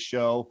half of the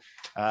show,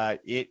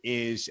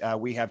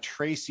 we have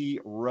Tracy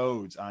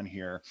Rhodes on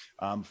here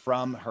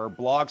from her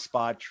blog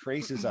spot,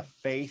 Traces of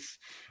Faith.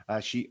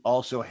 She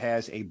also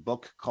has a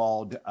book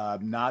called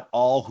Not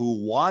All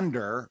Who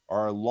Wander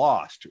Are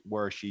Lost,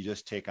 where she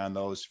just take on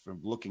those from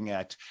looking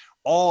at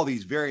all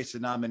these various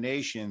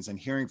denominations and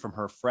hearing from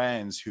her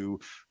friends who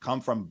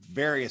come from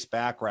various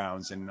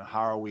backgrounds, and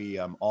how are we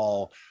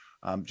all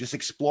just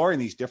exploring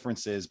these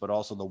differences, but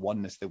also the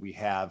oneness that we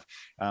have.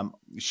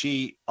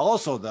 She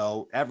also,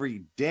 though,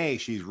 every day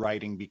she's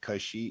writing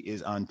because she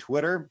is on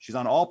Twitter. She's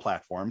on all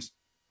platforms.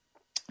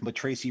 But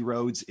Tracy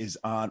Rhodes is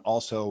on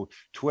also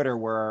Twitter,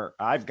 where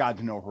I've gotten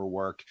to know her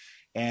work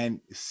and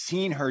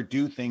seen her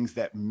do things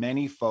that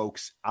many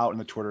folks out in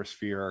the Twitter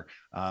sphere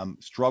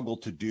struggle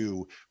to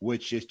do,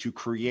 which is to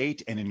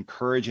create and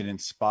encourage and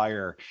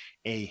inspire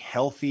a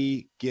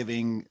healthy,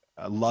 giving,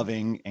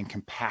 loving, and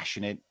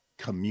compassionate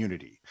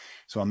community.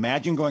 So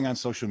imagine going on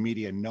social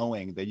media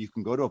knowing that you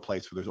can go to a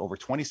place where there's over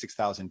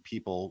 26,000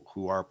 people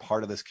who are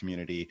part of this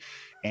community,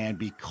 and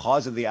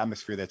because of the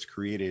atmosphere that's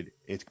created,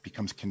 it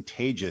becomes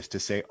contagious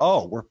to say,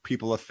 oh, we're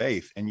people of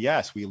faith, and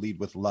yes, we lead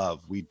with love.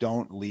 We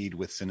don't lead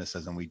with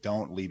cynicism. We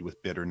don't lead with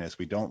bitterness.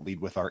 We don't lead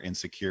with our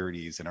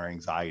insecurities and our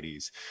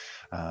anxieties,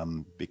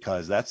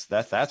 because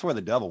that's where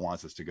the devil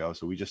wants us to go.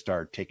 So we just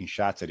start taking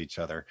shots at each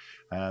other.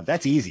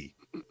 That's easy.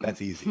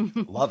 That's easy.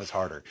 Love is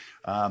harder.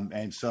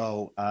 And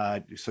so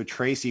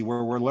Tracy,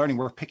 we're learning,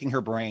 we're picking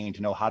her brain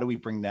to know, how do we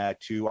bring that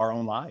to our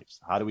own lives?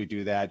 How do we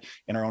do that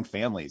in our own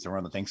families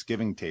around the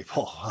Thanksgiving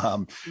table?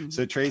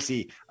 So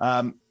Tracy,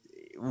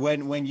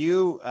 when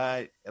you,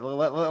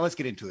 let's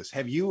get into this.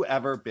 Have you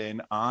ever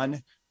been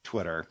on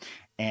Twitter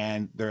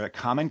and a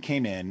comment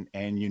came in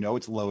and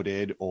it's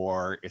loaded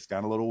or it's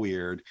gone a little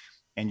weird,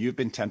 and you've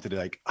been tempted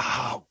to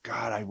oh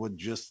God, I would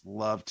just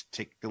love to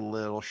take a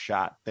little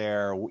shot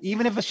there,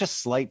 even if it's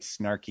just slight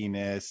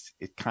snarkiness,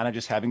 it's kind of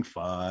just having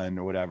fun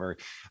or whatever.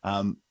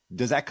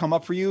 Does that come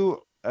up for you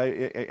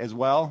as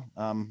well?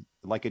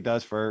 Like it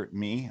does for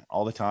me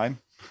all the time?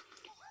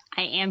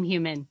 I am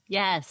human.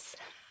 Yes.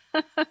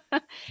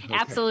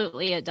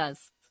 Absolutely. It does.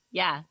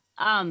 Yeah.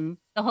 The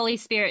Holy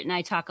Spirit and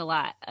I talk a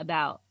lot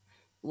about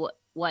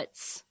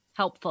what's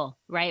helpful,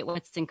 right?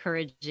 What's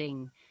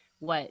encouraging,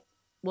 what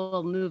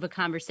will move a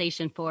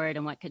conversation forward,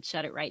 and what could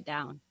shut it right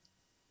down.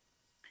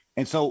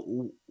 And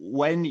so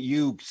when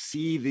you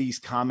see these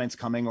comments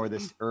coming or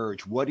this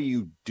urge, what do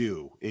you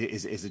do?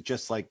 Is it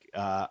just like,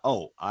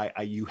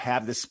 you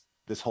have this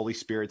Holy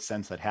Spirit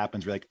sense that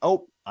happens? You're like,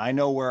 oh, I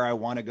know where I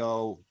want to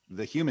go,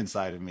 the human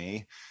side of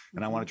me,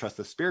 and I want to trust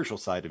the spiritual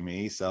side of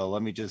me. So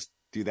let me just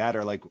do that.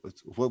 Or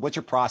what's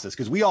your process?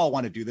 Because we all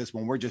want to do this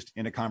when we're just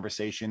in a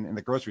conversation in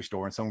the grocery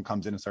store and someone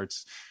comes in and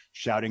starts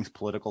shouting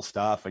political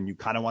stuff, and you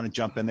kind of want to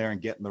jump in there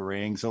and get in the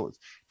ring. So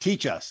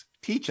teach us,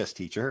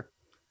 teacher.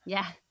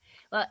 Yeah.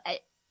 Well,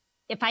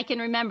 if I can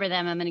remember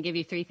them, I'm going to give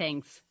you 3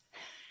 things.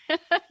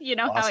 You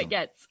know Awesome. How it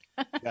gets.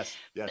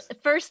 Yes.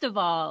 First of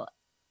all,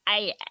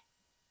 I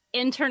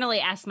internally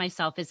ask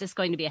myself, is this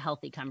going to be a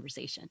healthy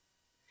conversation?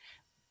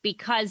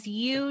 Because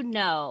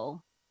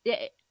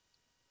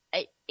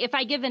if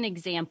I give an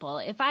example,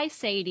 if I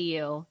say to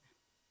you,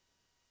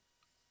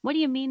 what do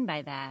you mean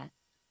by that?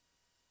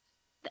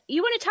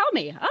 You want to tell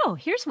me, oh,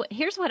 here's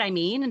what I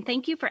mean, and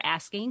thank you for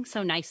asking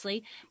so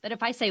nicely. But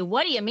if I say,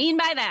 what do you mean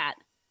by that?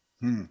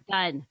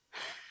 Done.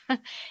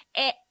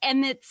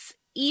 And it's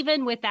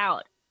even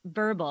without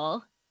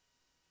verbal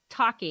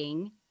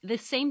talking, the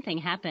same thing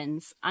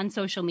happens on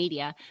social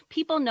media.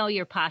 People know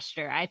your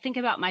posture. I think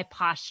about my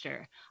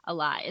posture a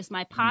lot. Is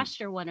my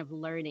posture one of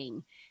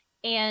learning?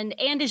 And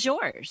is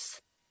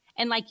yours?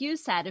 And like you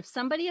said, if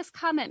somebody has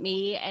come at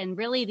me and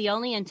really the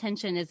only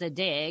intention is a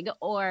dig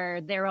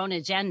or their own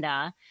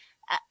agenda,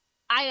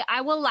 I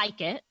will like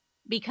it,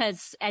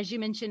 because as you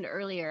mentioned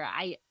earlier,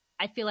 I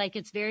feel like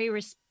it's very,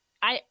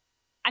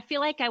 I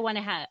feel like I want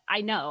to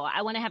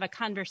have a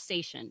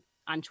conversation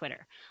on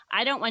Twitter.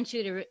 I don't want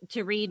you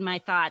to read my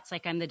thoughts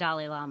like I'm the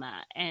Dalai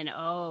Lama and,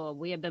 oh,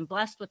 we have been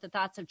blessed with the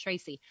thoughts of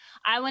Tracy.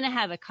 I want to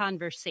have a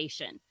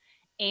conversation.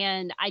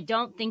 And I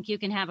don't think you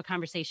can have a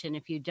conversation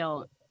if you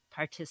don't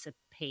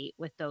participate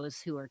with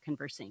those who are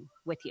conversing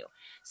with you.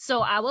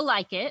 So I will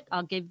like it.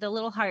 I'll give the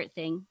little heart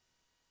thing.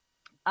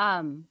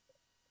 And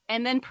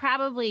then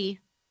probably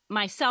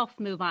myself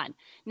move on.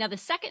 Now, the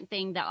second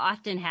thing that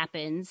often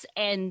happens,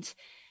 and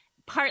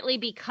partly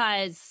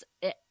because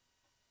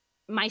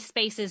my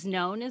space is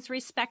known as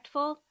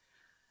respectful,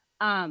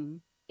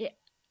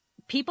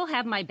 people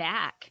have my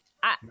back.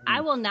 I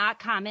will not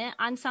comment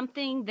on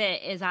something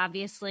that is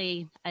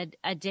obviously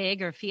a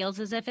dig or feels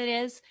as if it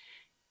is,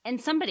 and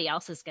somebody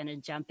else is going to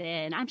jump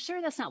in. I'm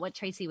sure that's not what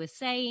Tracy was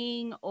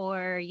saying,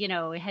 or,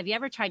 have you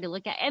ever tried to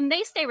look at, and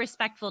they stay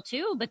respectful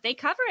too, but they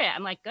cover it.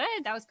 I'm like,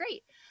 good, that was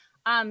great.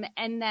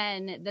 And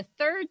then the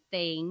third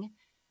thing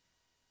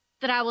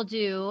that I will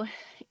do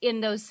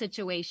in those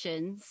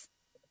situations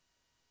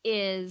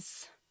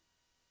is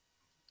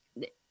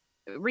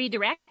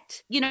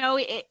redirect?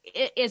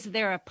 Is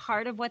there a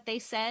part of what they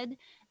said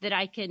that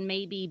I can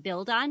maybe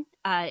build on?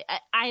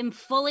 I'm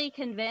fully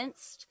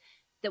convinced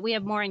that we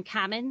have more in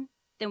common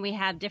than we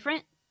have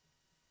different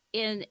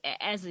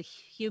as a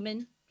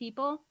human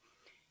people.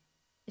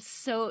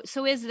 So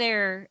is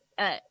there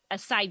a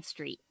side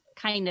street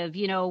kind of,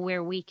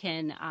 where we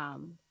can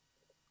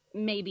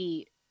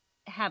maybe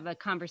have a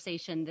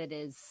conversation that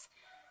is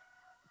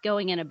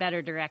going in a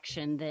better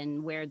direction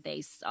than where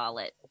they saw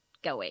it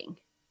going?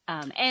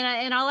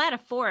 And I'll add a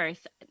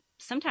fourth.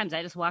 Sometimes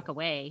I just walk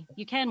away.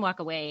 You can walk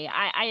away.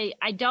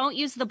 I don't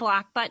use the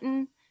block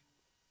button.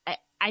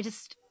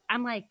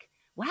 I'm like,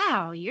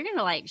 wow, you're going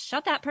to like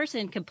shut that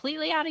person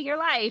completely out of your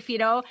life,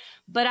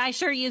 but I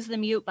sure use the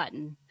mute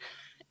button,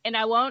 and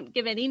I won't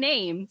give any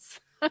names.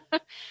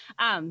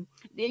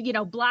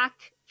 Block,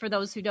 for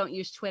those who don't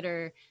use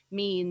Twitter,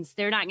 means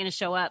they're not going to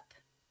show up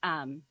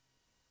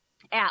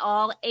at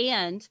all.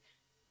 And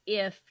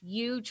if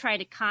you try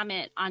to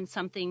comment on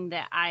something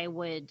that I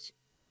would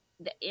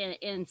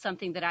in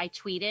something that I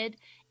tweeted,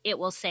 it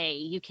will say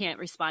you can't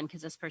respond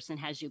because this person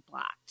has you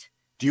blocked.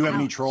 Do you have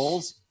any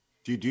trolls?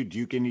 Do you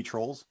get any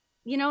trolls?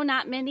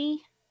 Not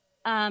many.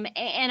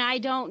 And I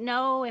don't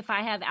know if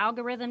I have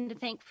algorithm to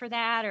thank for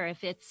that, or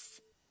if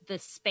it's the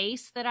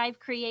space that I've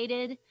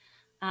created.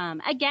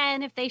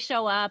 Again, if they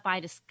show up, I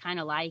just kind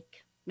of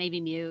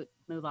maybe mute,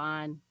 move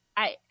on.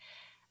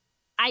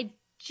 I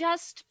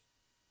just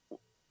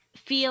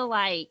feel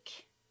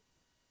like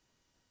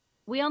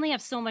we only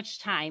have so much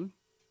time,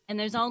 and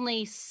there's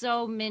only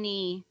so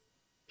many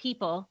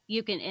people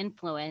you can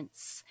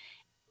influence.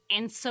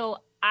 And so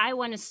I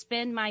want to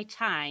spend my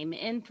time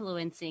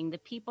influencing the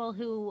people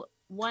who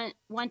want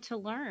to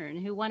learn,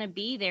 who want to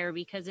be there,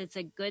 because it's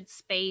a good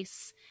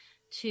space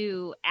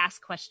to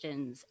ask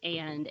questions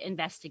and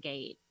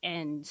investigate.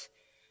 And,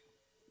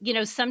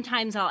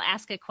 sometimes I'll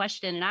ask a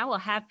question and I will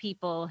have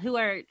people who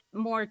are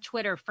more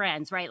Twitter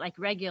friends, right? Like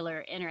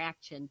regular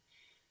interaction.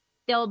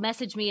 They'll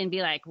message me and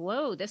be like,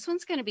 whoa, this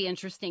one's going to be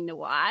interesting to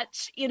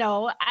watch.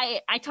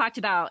 I talked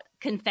about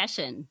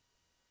confession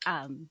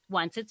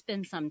once. It's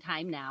been some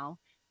time now,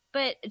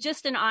 but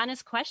just an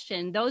honest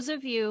question. Those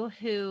of you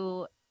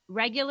who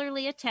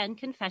regularly attend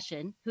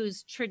confession,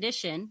 whose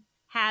tradition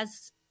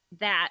has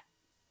that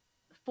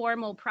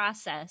formal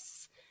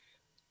process,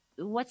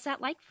 what's that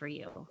like for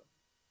you?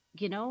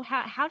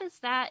 How does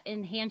that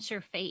enhance your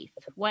faith?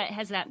 What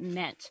has that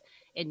meant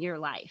in your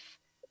life?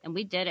 And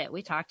we did it.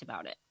 We talked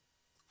about it.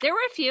 There were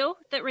a few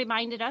that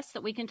reminded us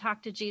that we can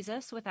talk to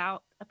Jesus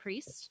without a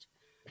priest.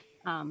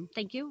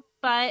 Thank you.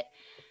 But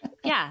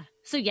yeah,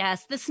 so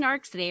yes, the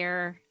snark's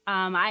there.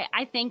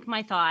 I think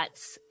my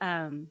thoughts.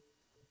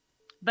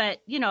 But,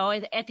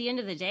 at the end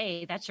of the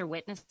day, that's your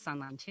witness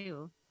online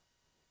too.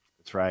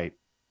 That's right.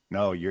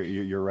 No,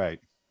 you're right.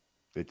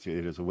 It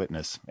is a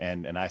witness,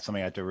 and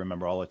something I have to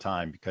remember all the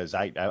time, because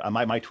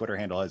my Twitter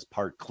handle is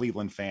part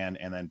Cleveland fan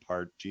and then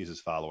part Jesus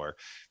follower.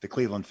 The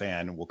Cleveland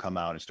fan will come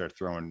out and start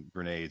throwing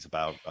grenades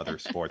about other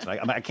sports.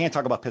 And I can't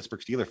talk about Pittsburgh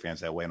Steelers fans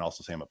that way and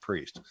also say I'm a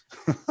priest.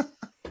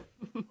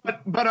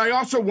 but I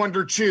also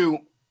wonder too,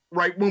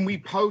 right, when we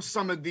post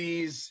some of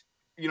these,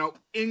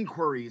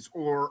 inquiries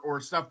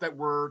or stuff that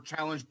we're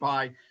challenged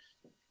by,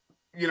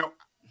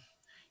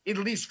 at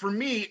least for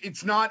me,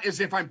 it's not as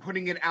if I'm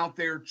putting it out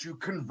there to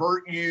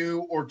convert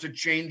you or to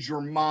change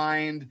your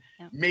mind.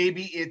 Yeah.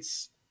 Maybe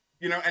it's,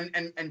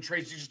 and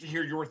Tracy, just to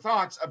hear your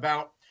thoughts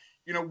about,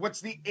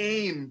 what's the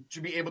aim to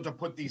be able to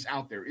put these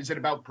out there? Is it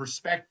about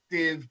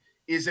perspective?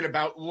 Is it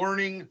about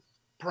learning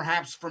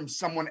perhaps from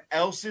someone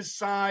else's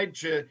side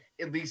to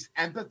at least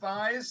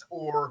empathize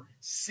or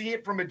see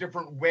it from a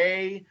different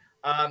way,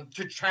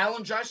 to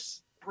challenge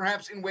us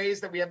perhaps in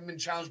ways that we haven't been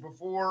challenged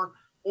before?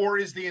 Or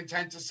is the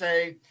intent to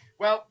say,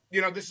 well,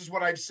 this is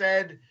what I've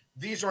said,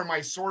 these are my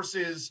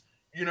sources,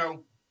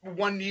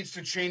 one needs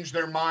to change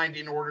their mind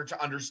in order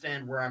to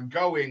understand where I'm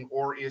going?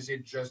 Or is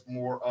it just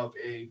more of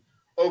a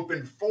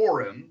open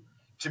forum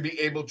to be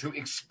able to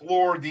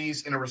explore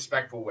these in a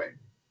respectful way?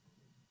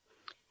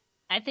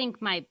 I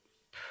think my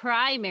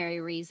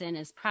primary reason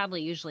is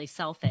probably usually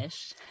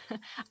selfish.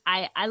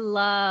 I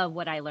love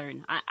what I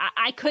learn.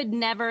 I could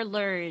never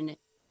learn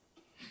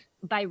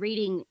by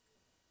reading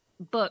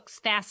books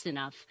fast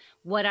enough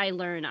what I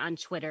learn on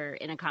Twitter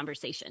in a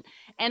conversation.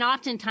 And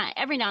oftentimes,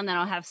 every now and then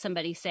I'll have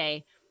somebody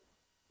say,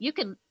 you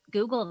could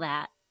Google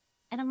that.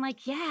 And I'm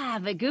like, yeah,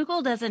 but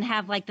Google doesn't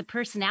have like the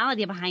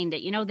personality behind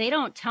it. They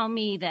don't tell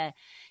me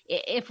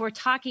if we're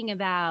talking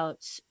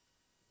about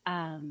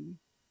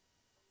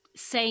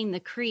saying the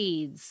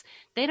creeds,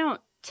 they don't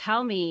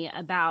tell me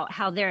about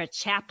how they're a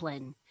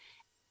chaplain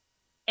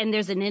and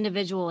there's an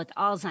individual with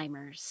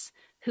Alzheimer's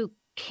who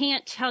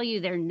can't tell you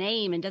their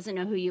name and doesn't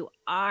know who you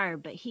are,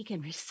 but he can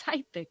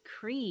recite the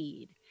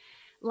creed.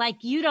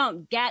 Like, you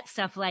don't get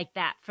stuff like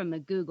that from a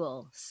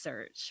Google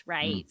search,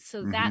 right?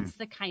 So that's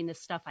the kind of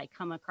stuff I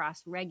come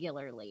across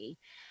regularly.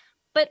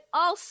 But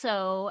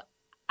also,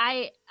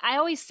 I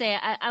always say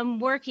I'm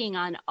working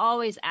on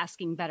always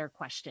asking better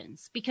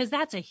questions, because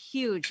that's a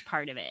huge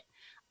part of it.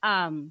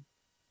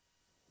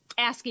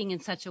 asking in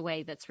such a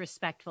way that's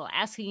respectful,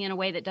 asking in a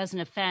way that doesn't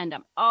offend.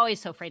 I'm always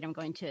so afraid I'm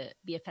going to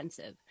be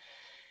offensive.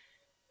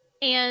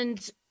 And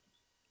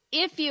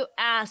if you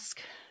ask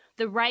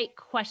the right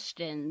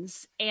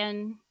questions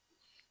and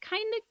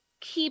kind of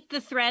keep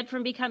the thread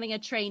from becoming a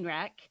train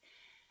wreck,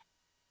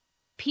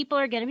 people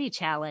are going to be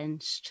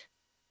challenged.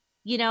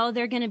 You know,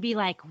 they're going to be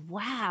like,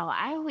 wow,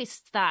 I always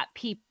thought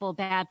people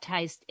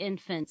baptized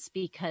infants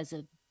because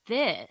of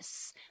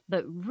this,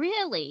 but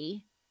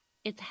really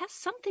it has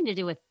something to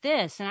do with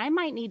this, and I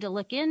might need to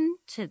look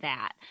into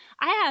that.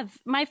 I have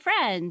my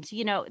friend,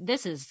 you know,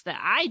 this is the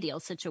ideal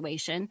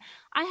situation.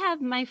 I have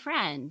my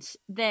friend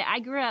that I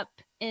grew up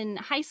in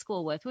high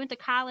school with. We went to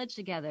college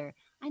together.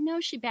 I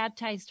know she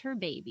baptized her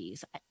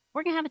babies.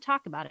 We're going to have a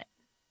talk about it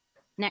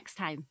next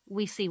time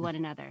we see one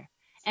another.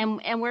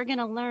 And we're going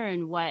to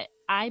learn what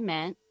I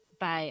meant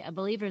by a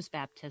believer's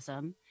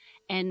baptism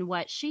and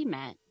what she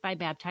meant by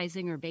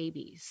baptizing her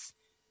babies.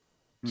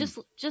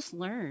 Just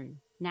learn.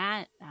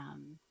 Not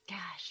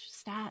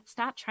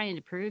stop trying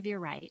to prove you're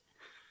right.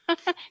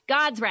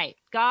 God's right.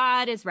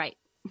 God is right.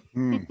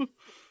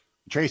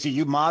 Tracy,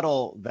 you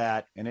model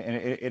that, and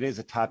it is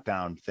a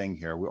top-down thing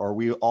here.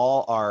 We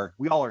all are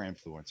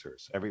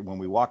influencers. When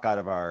we walk out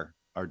of our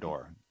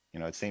door,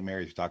 you know, at St.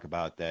 Mary's, we talk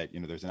about that. You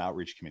know, there's an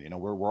outreach committee. You know,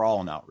 we're all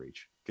in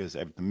outreach, because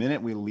at the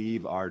minute we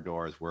leave our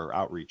doors, we're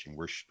outreaching.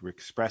 We're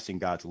expressing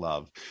God's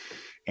love.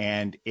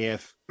 And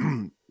if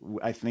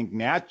I think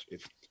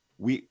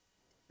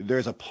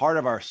there's a part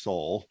of our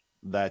soul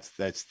that's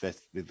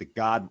the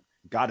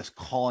God is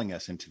calling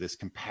us into this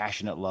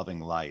compassionate, loving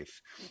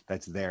life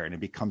that's there, and it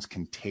becomes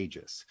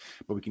contagious.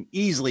 But we can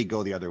easily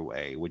go the other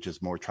way, which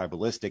is more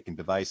tribalistic and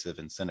divisive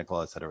and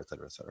cynical, et cetera, et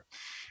cetera, et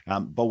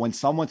cetera. But when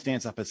someone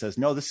stands up and says,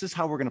 no, this is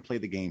how we're going to play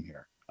the game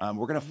here.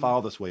 We're going to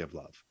follow this way of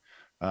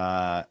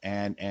love.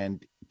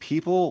 And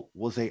people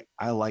will say,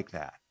 I like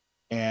that.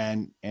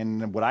 And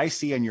what I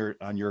see on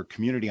your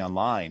community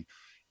online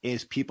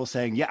is people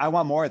saying, yeah, I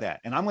want more of that.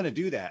 And I'm going to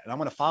do that. And I'm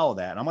going to follow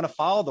that. And I'm going to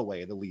follow the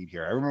way of the lead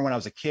here. I remember when I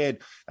was a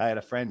kid, I had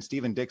a friend,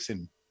 Stephen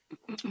Dixon,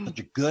 such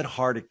a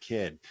good-hearted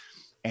kid.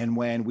 And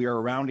when we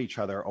were around each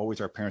other, always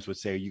our parents would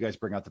say, you guys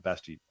bring out the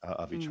best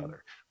of each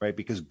other, right?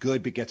 Because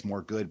good begets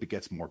more good,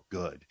 begets more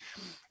good.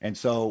 And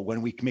so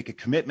when we make a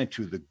commitment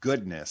to the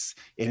goodness,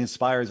 it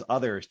inspires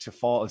others to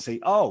fall and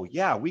say, oh,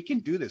 yeah, we can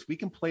do this. We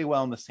can play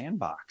well in the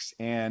sandbox.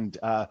 And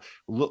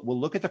we'll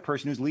look at the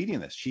person who's leading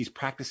this. She's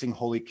practicing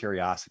holy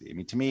curiosity. I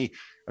mean, to me,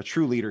 a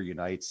true leader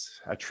unites.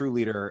 A true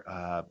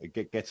leader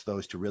gets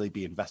those to really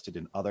be invested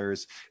in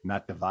others,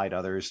 not divide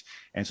others.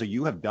 And so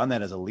you have done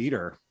that as a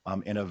leader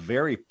in a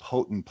very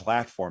potent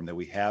platform that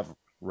we have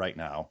right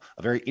now,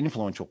 a very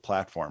influential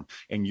platform.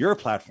 And your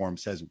platform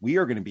says we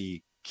are going to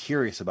be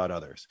curious about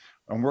others,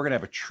 and we're going to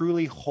have a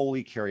truly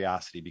holy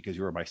curiosity, because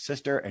you are my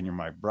sister and you're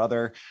my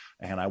brother,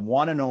 and I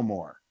want to know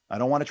more. I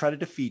don't want to try to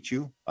defeat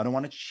you. I don't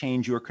want to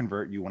change you or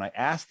convert you. When I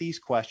ask these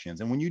questions,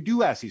 and when you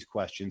do ask these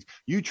questions,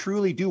 you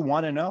truly do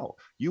want to know.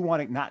 You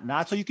want to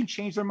not so you can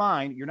change their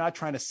mind. You're not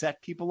trying to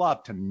set people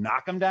up to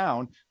knock them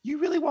down. You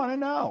really want to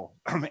know.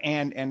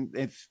 And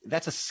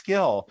that's a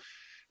skill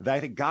that I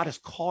think God is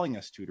calling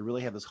us to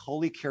really have this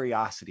holy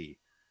curiosity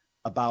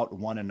about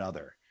one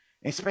another.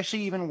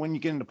 Especially even when you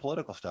get into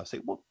political stuff, say,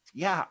 well,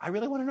 yeah, I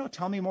really want to know.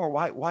 Tell me more.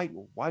 Why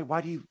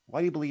do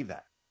you believe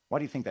that? Why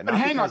do you think that? But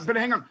hang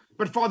on.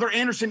 But Father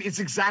Anderson, it's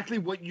exactly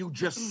what you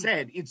just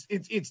said.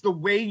 It's the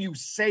way you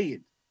say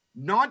it,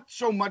 not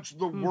so much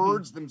the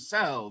words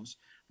themselves,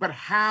 but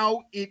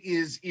how it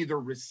is either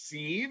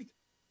received,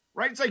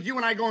 right? It's like you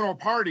and I going to a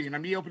party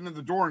and me opening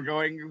the door and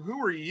going,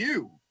 who are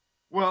you?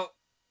 Well,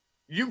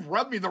 you've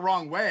rubbed me the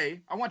wrong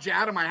way. I want you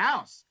out of my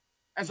house.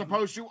 As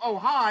opposed to, oh,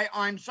 hi,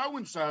 I'm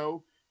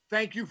so-and-so.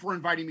 Thank you for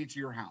inviting me to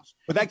your house.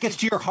 But that gets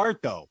to your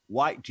heart, though.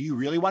 Why do you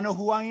really want to know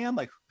who I am?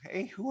 Like,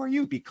 hey, who are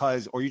you?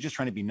 Because, or you're just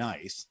trying to be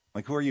nice.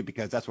 Like, who are you?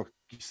 Because that's what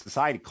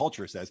society,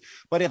 culture says.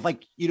 But if,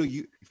 like,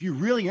 if you're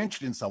really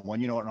interested in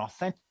someone, an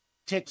authentic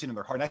in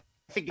their heart.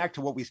 I think back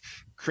to what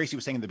Tracy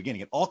was saying in the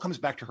beginning. It all comes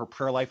back to her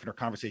prayer life and her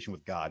conversation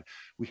with God.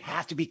 We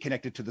have to be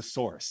connected to the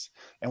source.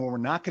 And when we're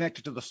not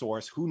connected to the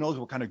source, who knows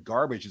what kind of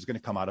garbage is going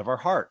to come out of our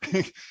heart.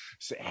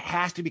 So it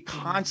has to be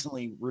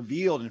constantly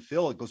revealed and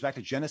filled. It goes back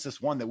to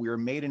Genesis 1 that we were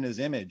made in his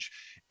image.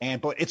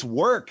 But it's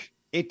work.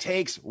 It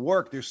takes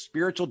work. There's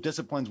spiritual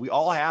disciplines. We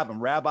all have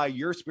them. Rabbi,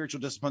 your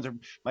spiritual disciplines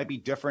might be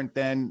different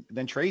than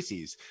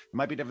Tracy's. It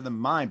might be different than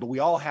mine, but we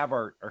all have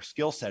our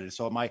skill set. And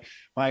so my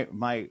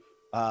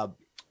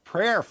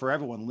prayer for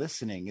everyone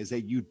listening is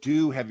that you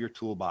do have your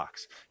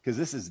toolbox, because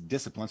this is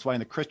discipline. That's why in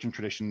the Christian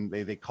tradition,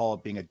 they call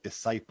it being a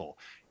disciple.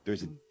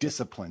 There's a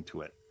discipline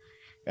to it.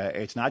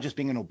 It's not just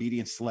being an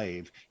obedient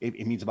slave.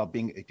 It means about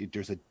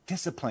there's a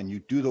discipline. You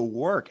do the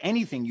work.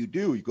 Anything you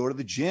do, you go to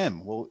the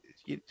gym. Well,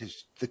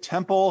 the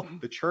temple,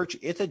 the church,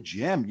 it's a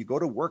gym. You go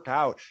to work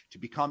out to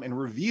become and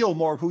reveal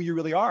more of who you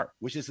really are,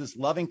 which is this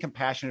loving,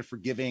 compassionate,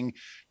 forgiving,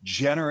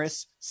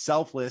 generous,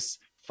 selfless,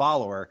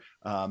 follower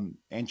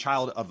and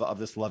child of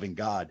this loving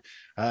God.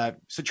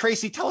 So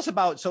Tracy, tell us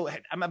about, so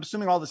I'm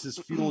assuming all this has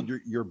fueled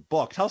your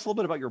book. Tell us a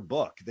little bit about your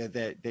book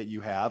that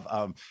you have.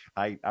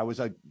 I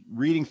was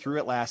reading through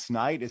it last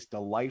night. It's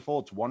delightful.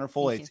 It's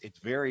wonderful. It's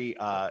very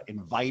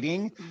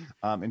inviting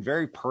and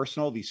very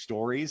personal, these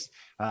stories.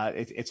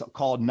 It's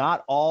called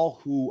Not All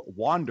Who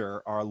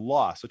Wander Are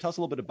Lost. So tell us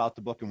a little bit about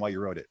the book and why you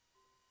wrote it.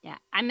 Yeah,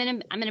 I'm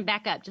gonna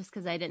back up just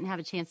because I didn't have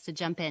a chance to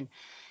jump in.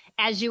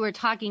 As you were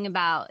talking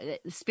about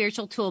the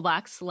spiritual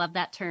toolbox, love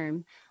that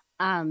term,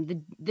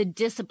 the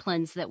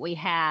disciplines that we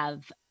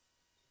have,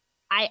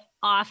 I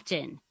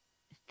often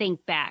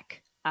think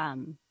back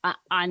on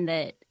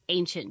the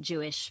ancient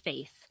Jewish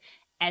faith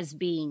as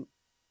being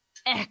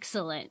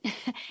excellent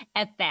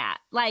at that.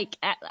 Like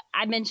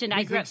I mentioned,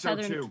 I grew up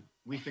Southern.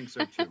 We think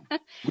so too.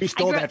 We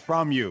stole that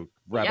from you,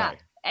 Rabbi.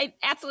 Yeah,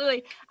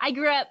 absolutely. I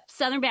grew up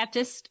Southern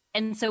Baptist,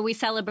 and so we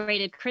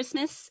celebrated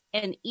Christmas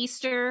and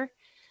Easter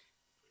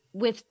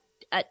with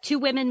two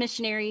women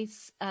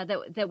missionaries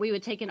that we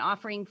would take an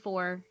offering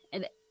for,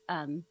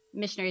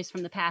 missionaries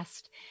from the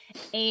past,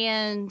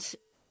 and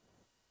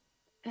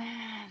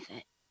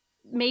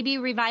maybe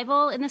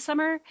revival in the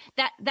summer.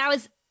 That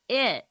was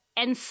it.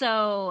 And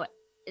so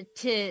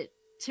to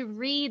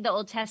read the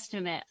Old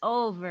Testament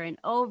over and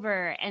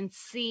over and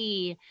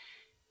see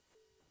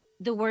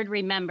the word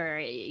remember,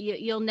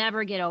 you'll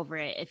never get over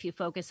it if you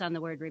focus on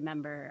the word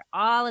remember.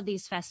 All of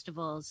these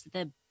festivals,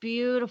 the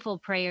beautiful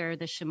prayer,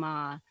 the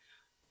Shema,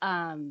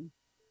 and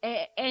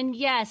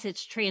yes,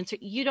 it's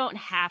you don't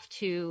have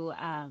to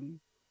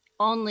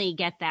only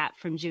get that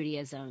from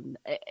Judaism.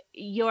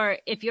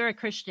 If you're a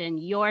Christian,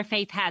 your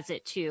faith has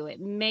it too.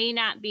 It may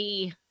not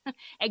be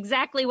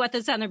exactly what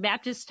the Southern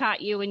Baptists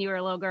taught you when you were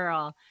a little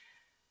girl,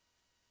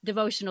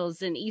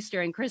 devotionals and Easter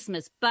and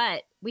Christmas,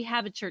 but we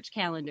have a church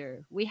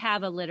calendar, we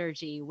have a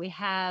liturgy, we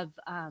have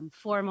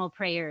formal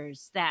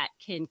prayers that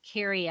can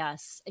carry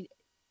us.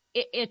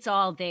 It's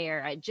all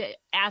there.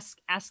 Ask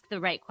the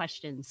right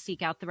questions,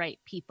 seek out the right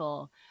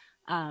people.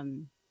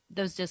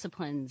 Those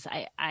disciplines,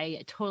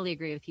 I totally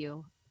agree with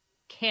you.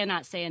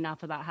 Cannot say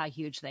enough about how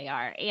huge they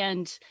are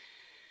and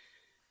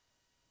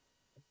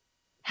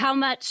how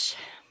much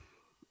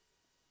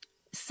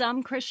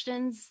some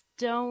Christians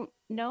don't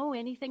know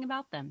anything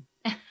about them.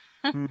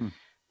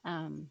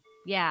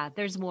 Yeah,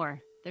 there's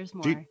more. There's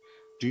more.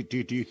 Do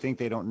you think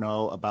they don't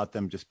know about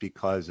them just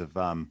because of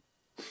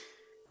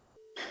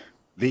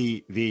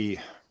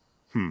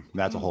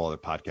that's a whole other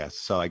podcast.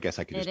 So I guess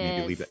I could just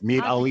maybe leave it.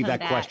 I'll leave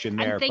that question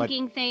there. I'm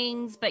thinking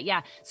things, but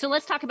yeah. So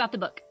let's talk about the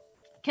book.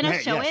 Can I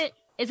show it?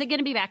 Is it going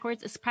to be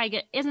backwards? It's probably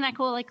good. Isn't that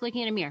cool? Like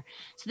looking in a mirror.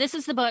 So this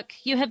is the book.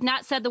 You have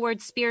not said the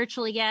word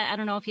spiritually yet. I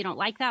don't know if you don't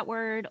like that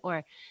word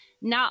or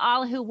not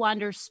all who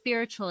wander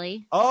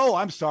spiritually. Oh,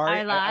 I'm sorry.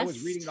 I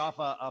was reading off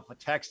a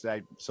text.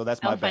 So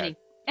that's my bad.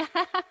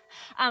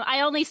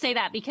 I only say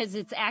that because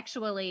it's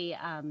actually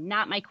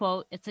not my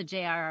quote. It's a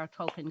J.R.R.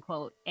 Tolkien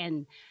quote,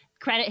 and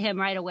credit him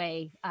right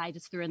away. I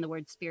just threw in the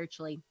word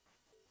spiritually.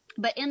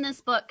 But in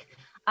this book,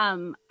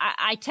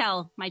 I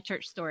tell my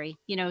church story,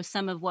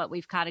 some of what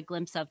we've caught a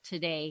glimpse of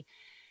today.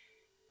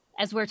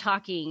 As we're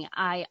talking,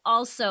 I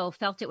also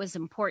felt it was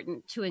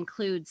important to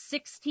include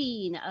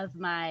 16 of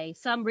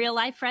some real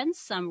life friends,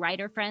 some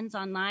writer friends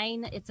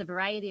online. It's a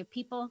variety of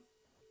people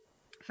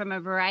from a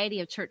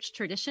variety of church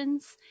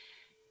traditions.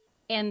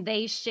 And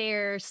they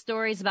share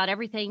stories about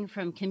everything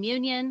from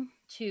communion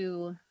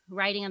to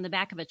riding on the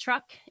back of a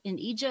truck in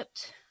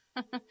Egypt.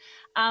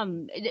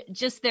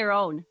 Just their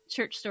own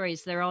church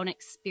stories, their own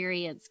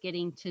experience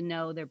getting to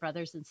know their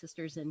brothers and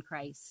sisters in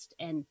Christ.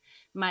 And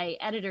my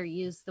editor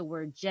used the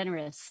word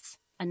generous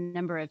a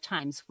number of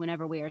times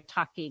whenever we are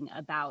talking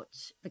about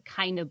the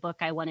kind of book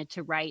I wanted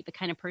to write, the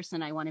kind of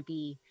person I want to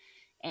be.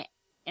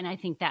 And I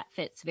think that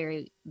fits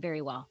very,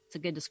 very well. It's a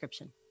good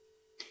description.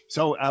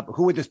 So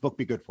who would this book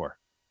be good for?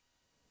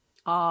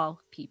 All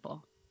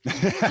people.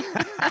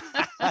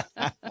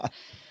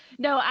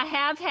 No, I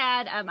have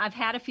had, I've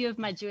had a few of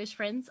my Jewish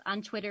friends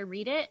on Twitter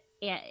read it,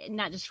 and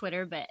not just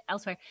Twitter, but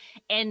elsewhere.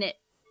 And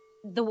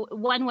the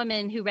one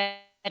woman who read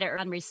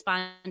it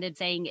responded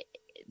saying,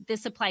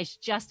 this applies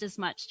just as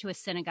much to a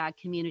synagogue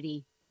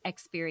community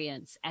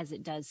experience as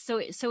it does. So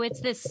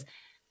it's this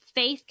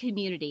faith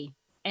community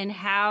and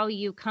how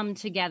you come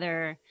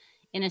together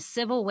in a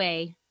civil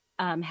way,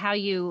 how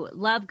you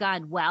love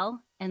God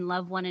well and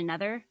love one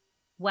another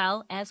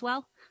well as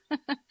well.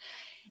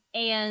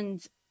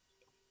 And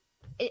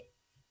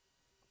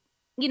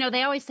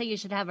they always say you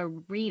should have a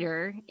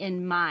reader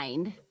in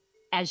mind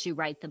as you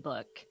write the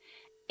book.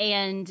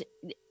 And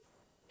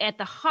at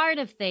the heart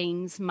of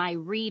things, my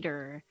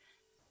reader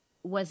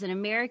was an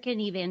American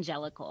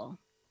evangelical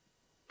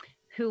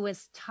who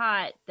was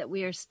taught that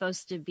we are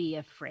supposed to be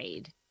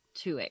afraid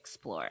to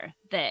explore,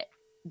 that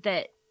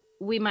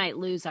we might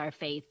lose our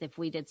faith if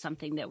we did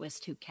something that was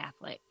too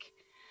Catholic,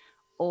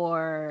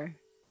 or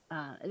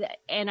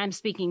and I'm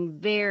speaking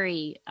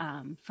very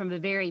from a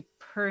very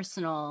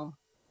personal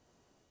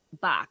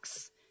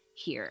box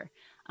here.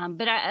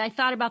 But I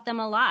thought about them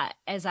a lot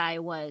as I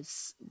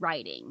was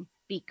writing,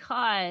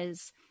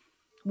 because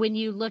when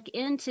you look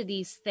into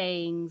these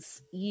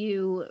things,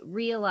 you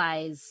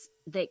realize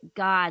that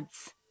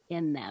God's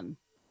in them.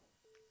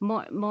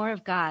 More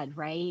of God,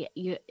 right?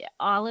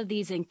 All of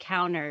these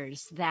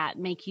encounters that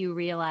make you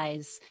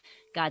realize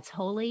God's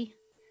holy.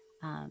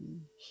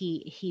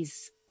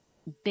 He's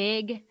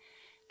big.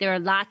 There are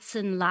lots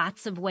and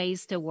lots of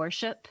ways to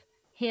worship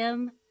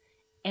him,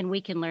 and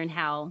we can learn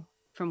how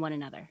from one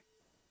another.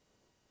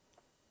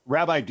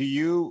 Rabbi, do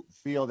you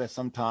feel that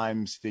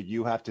sometimes that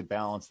you have to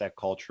balance that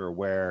culture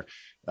where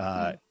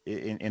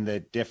in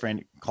the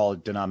different, call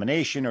it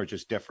denomination or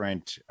just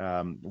different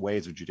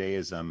ways of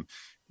Judaism,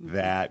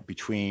 that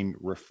between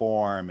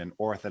Reform and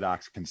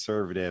Orthodox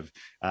conservative,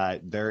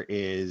 there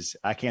is,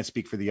 I can't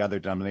speak for the other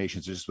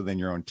denominations, just within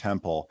your own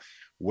temple,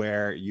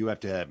 where you have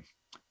to,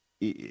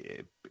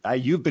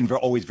 you've been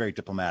always very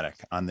diplomatic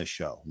on this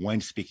show when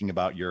speaking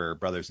about your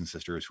brothers and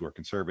sisters who are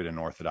conservative and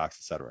Orthodox,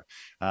 et cetera.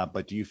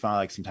 But do you find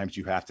like sometimes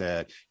you have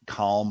to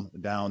calm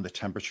down the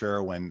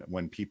temperature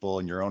when people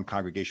in your own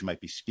congregation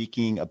might be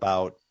speaking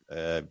about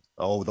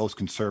those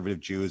conservative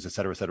Jews, et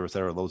cetera, et cetera, et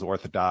cetera, those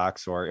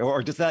Orthodox,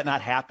 or does that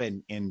not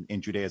happen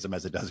in Judaism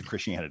as it does in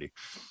Christianity?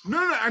 No.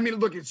 I mean,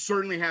 look, it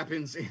certainly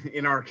happens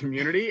in our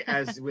community,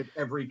 as with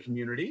every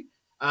community.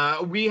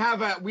 We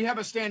have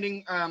a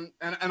standing and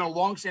a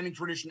long-standing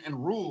tradition and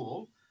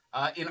rule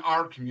in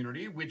our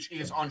community, which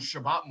is on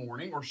Shabbat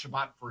morning or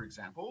Shabbat, for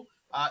example,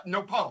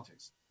 no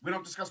politics. We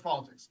don't discuss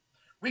politics.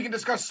 We can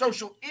discuss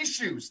social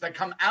issues that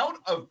come out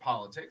of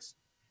politics.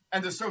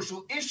 And the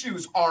social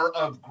issues are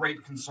of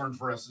great concern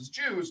for us as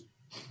Jews.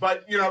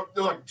 But,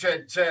 look,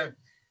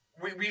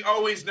 we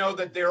always know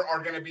that there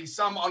are going to be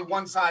some on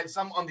one side,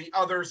 some on the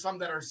other, some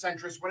that are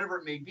centrist, whatever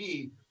it may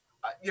be.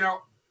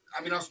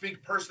 I'll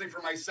speak personally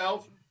for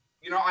myself.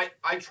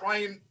 I try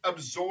and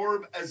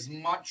absorb as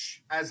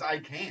much as I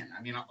can.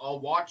 I'll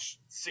watch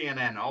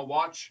CNN, I'll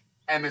watch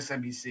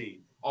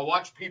MSNBC, I'll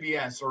watch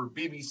PBS or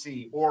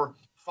BBC or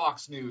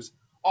Fox News.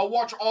 I'll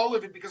watch all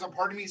of it because a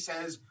part of me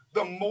says,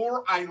 the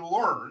more I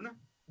learn,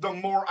 the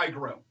more I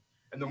grow.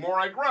 And the more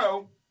I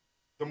grow,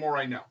 the more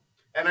I know.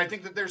 And I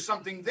think that there's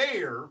something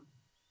there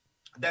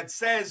that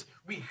says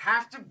we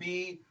have to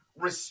be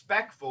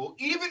respectful,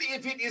 even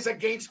if it is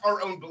against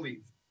our own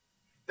belief.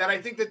 That I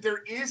think that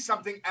there is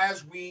something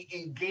as we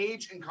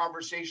engage in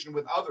conversation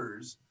with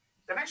others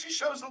that actually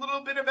shows a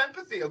little bit of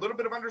empathy, a little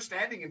bit of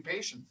understanding and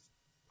patience.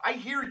 I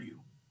hear you.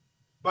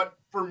 But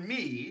for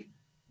me,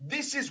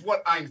 this is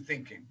what I'm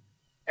thinking,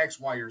 X,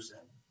 Y, or Z.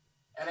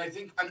 And I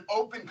think an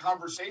open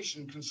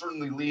conversation can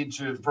certainly lead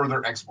to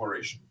further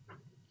exploration.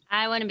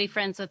 I want to be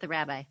friends with the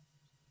rabbi.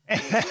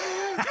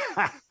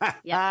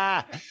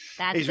 Yeah,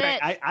 that's it.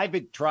 Right. I've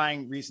been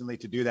trying recently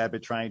to do that. I've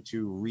been trying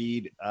to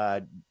read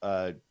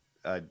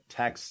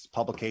texts,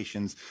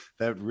 publications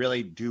that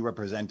really do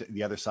represent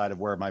the other side of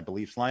where my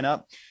beliefs line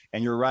up.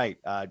 And you're right,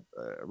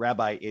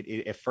 Rabbi,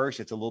 at first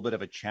it's a little bit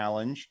of a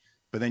challenge,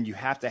 but then you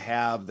have to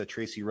have the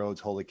Tracy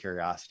Rhodes holy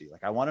curiosity.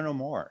 Like, I want to know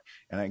more,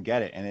 and I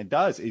get it. And it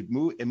does, it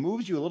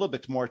moves you a little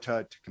bit more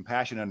to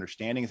compassion and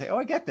understanding and say, oh,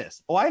 I get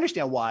this. Oh, I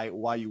understand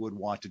why you would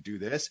want to do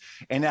this.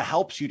 And that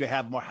helps you to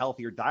have more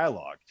healthier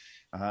dialogue.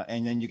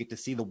 And then you get to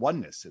see the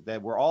oneness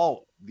that we're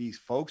all, these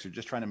folks are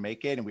just trying to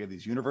make it. And we have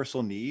these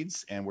universal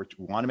needs, and we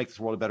want to make this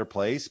world a better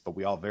place, but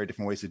we all have very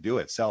different ways to do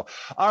it. So,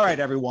 all right,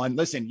 everyone,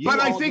 listen. But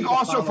I think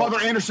also, Father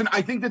Anderson,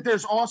 I think that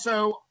there's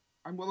also,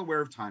 I'm well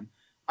aware of time.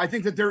 I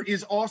think that there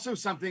is also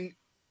something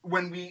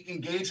when we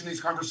engage in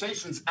these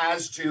conversations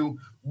as to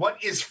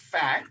what is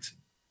fact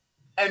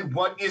and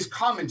what is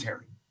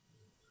commentary,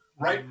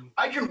 right?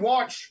 I can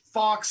watch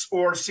Fox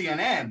or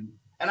CNN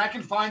and I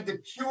can find the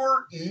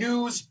pure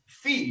news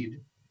feed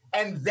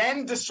and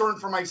then discern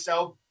for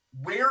myself,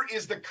 where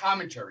is the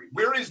commentary?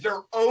 Where is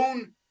their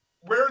own,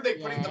 where are they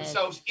putting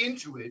themselves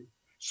into it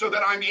so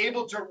that I'm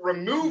able to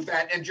remove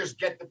that and just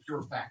get the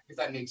pure fact, if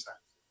that makes sense.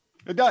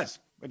 It does.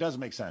 It does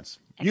make sense.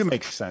 You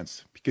make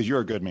sense because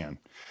you're a good man.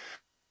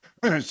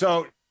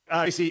 So,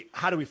 see,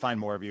 how do we find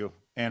more of you,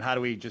 and how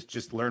do we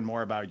just learn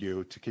more about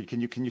you?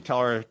 Can you tell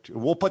her?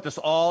 We'll put this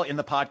all in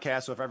the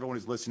podcast. So if everyone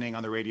is listening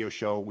on the radio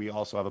show, we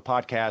also have a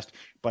podcast.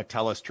 But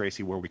tell us,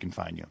 Tracy, where we can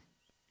find you.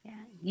 Yeah,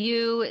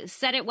 you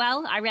said it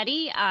well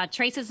already.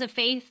 Traces of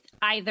Faith,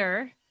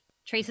 either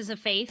Traces of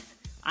Faith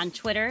on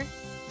Twitter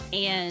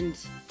and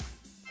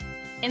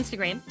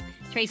Instagram.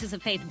 Traces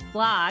of Faith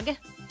blog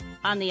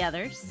on the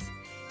others.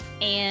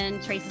 And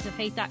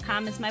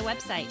tracesoffaith.com is my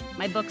website.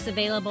 My book's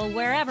available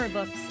wherever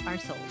books are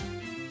sold.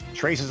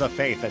 Traces of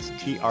Faith, that's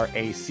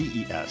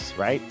TRACES,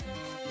 right?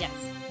 Yes.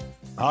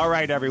 All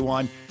right,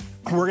 everyone.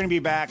 We're going to be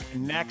back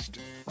next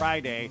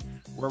Friday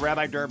where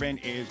Rabbi Durbin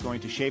is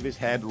going to shave his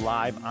head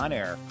live on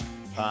air.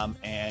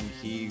 And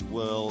he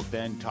will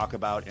then talk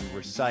about and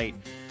recite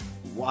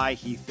why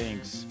he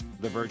thinks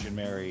the Virgin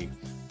Mary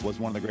was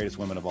one of the greatest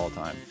women of all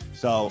time.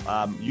 So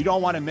you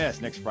don't want to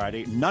miss next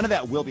Friday. None of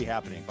that will be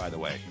happening, by the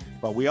way.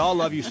 But we all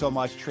love you so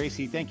much.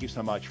 Tracy, thank you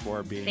so much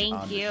for being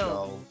on the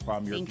show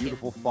from your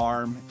beautiful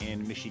farm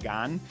in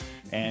Michigan.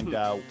 And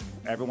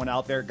everyone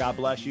out there, God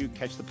bless you.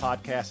 Catch the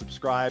podcast,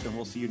 subscribe, and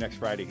we'll see you next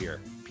Friday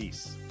here.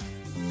 Peace.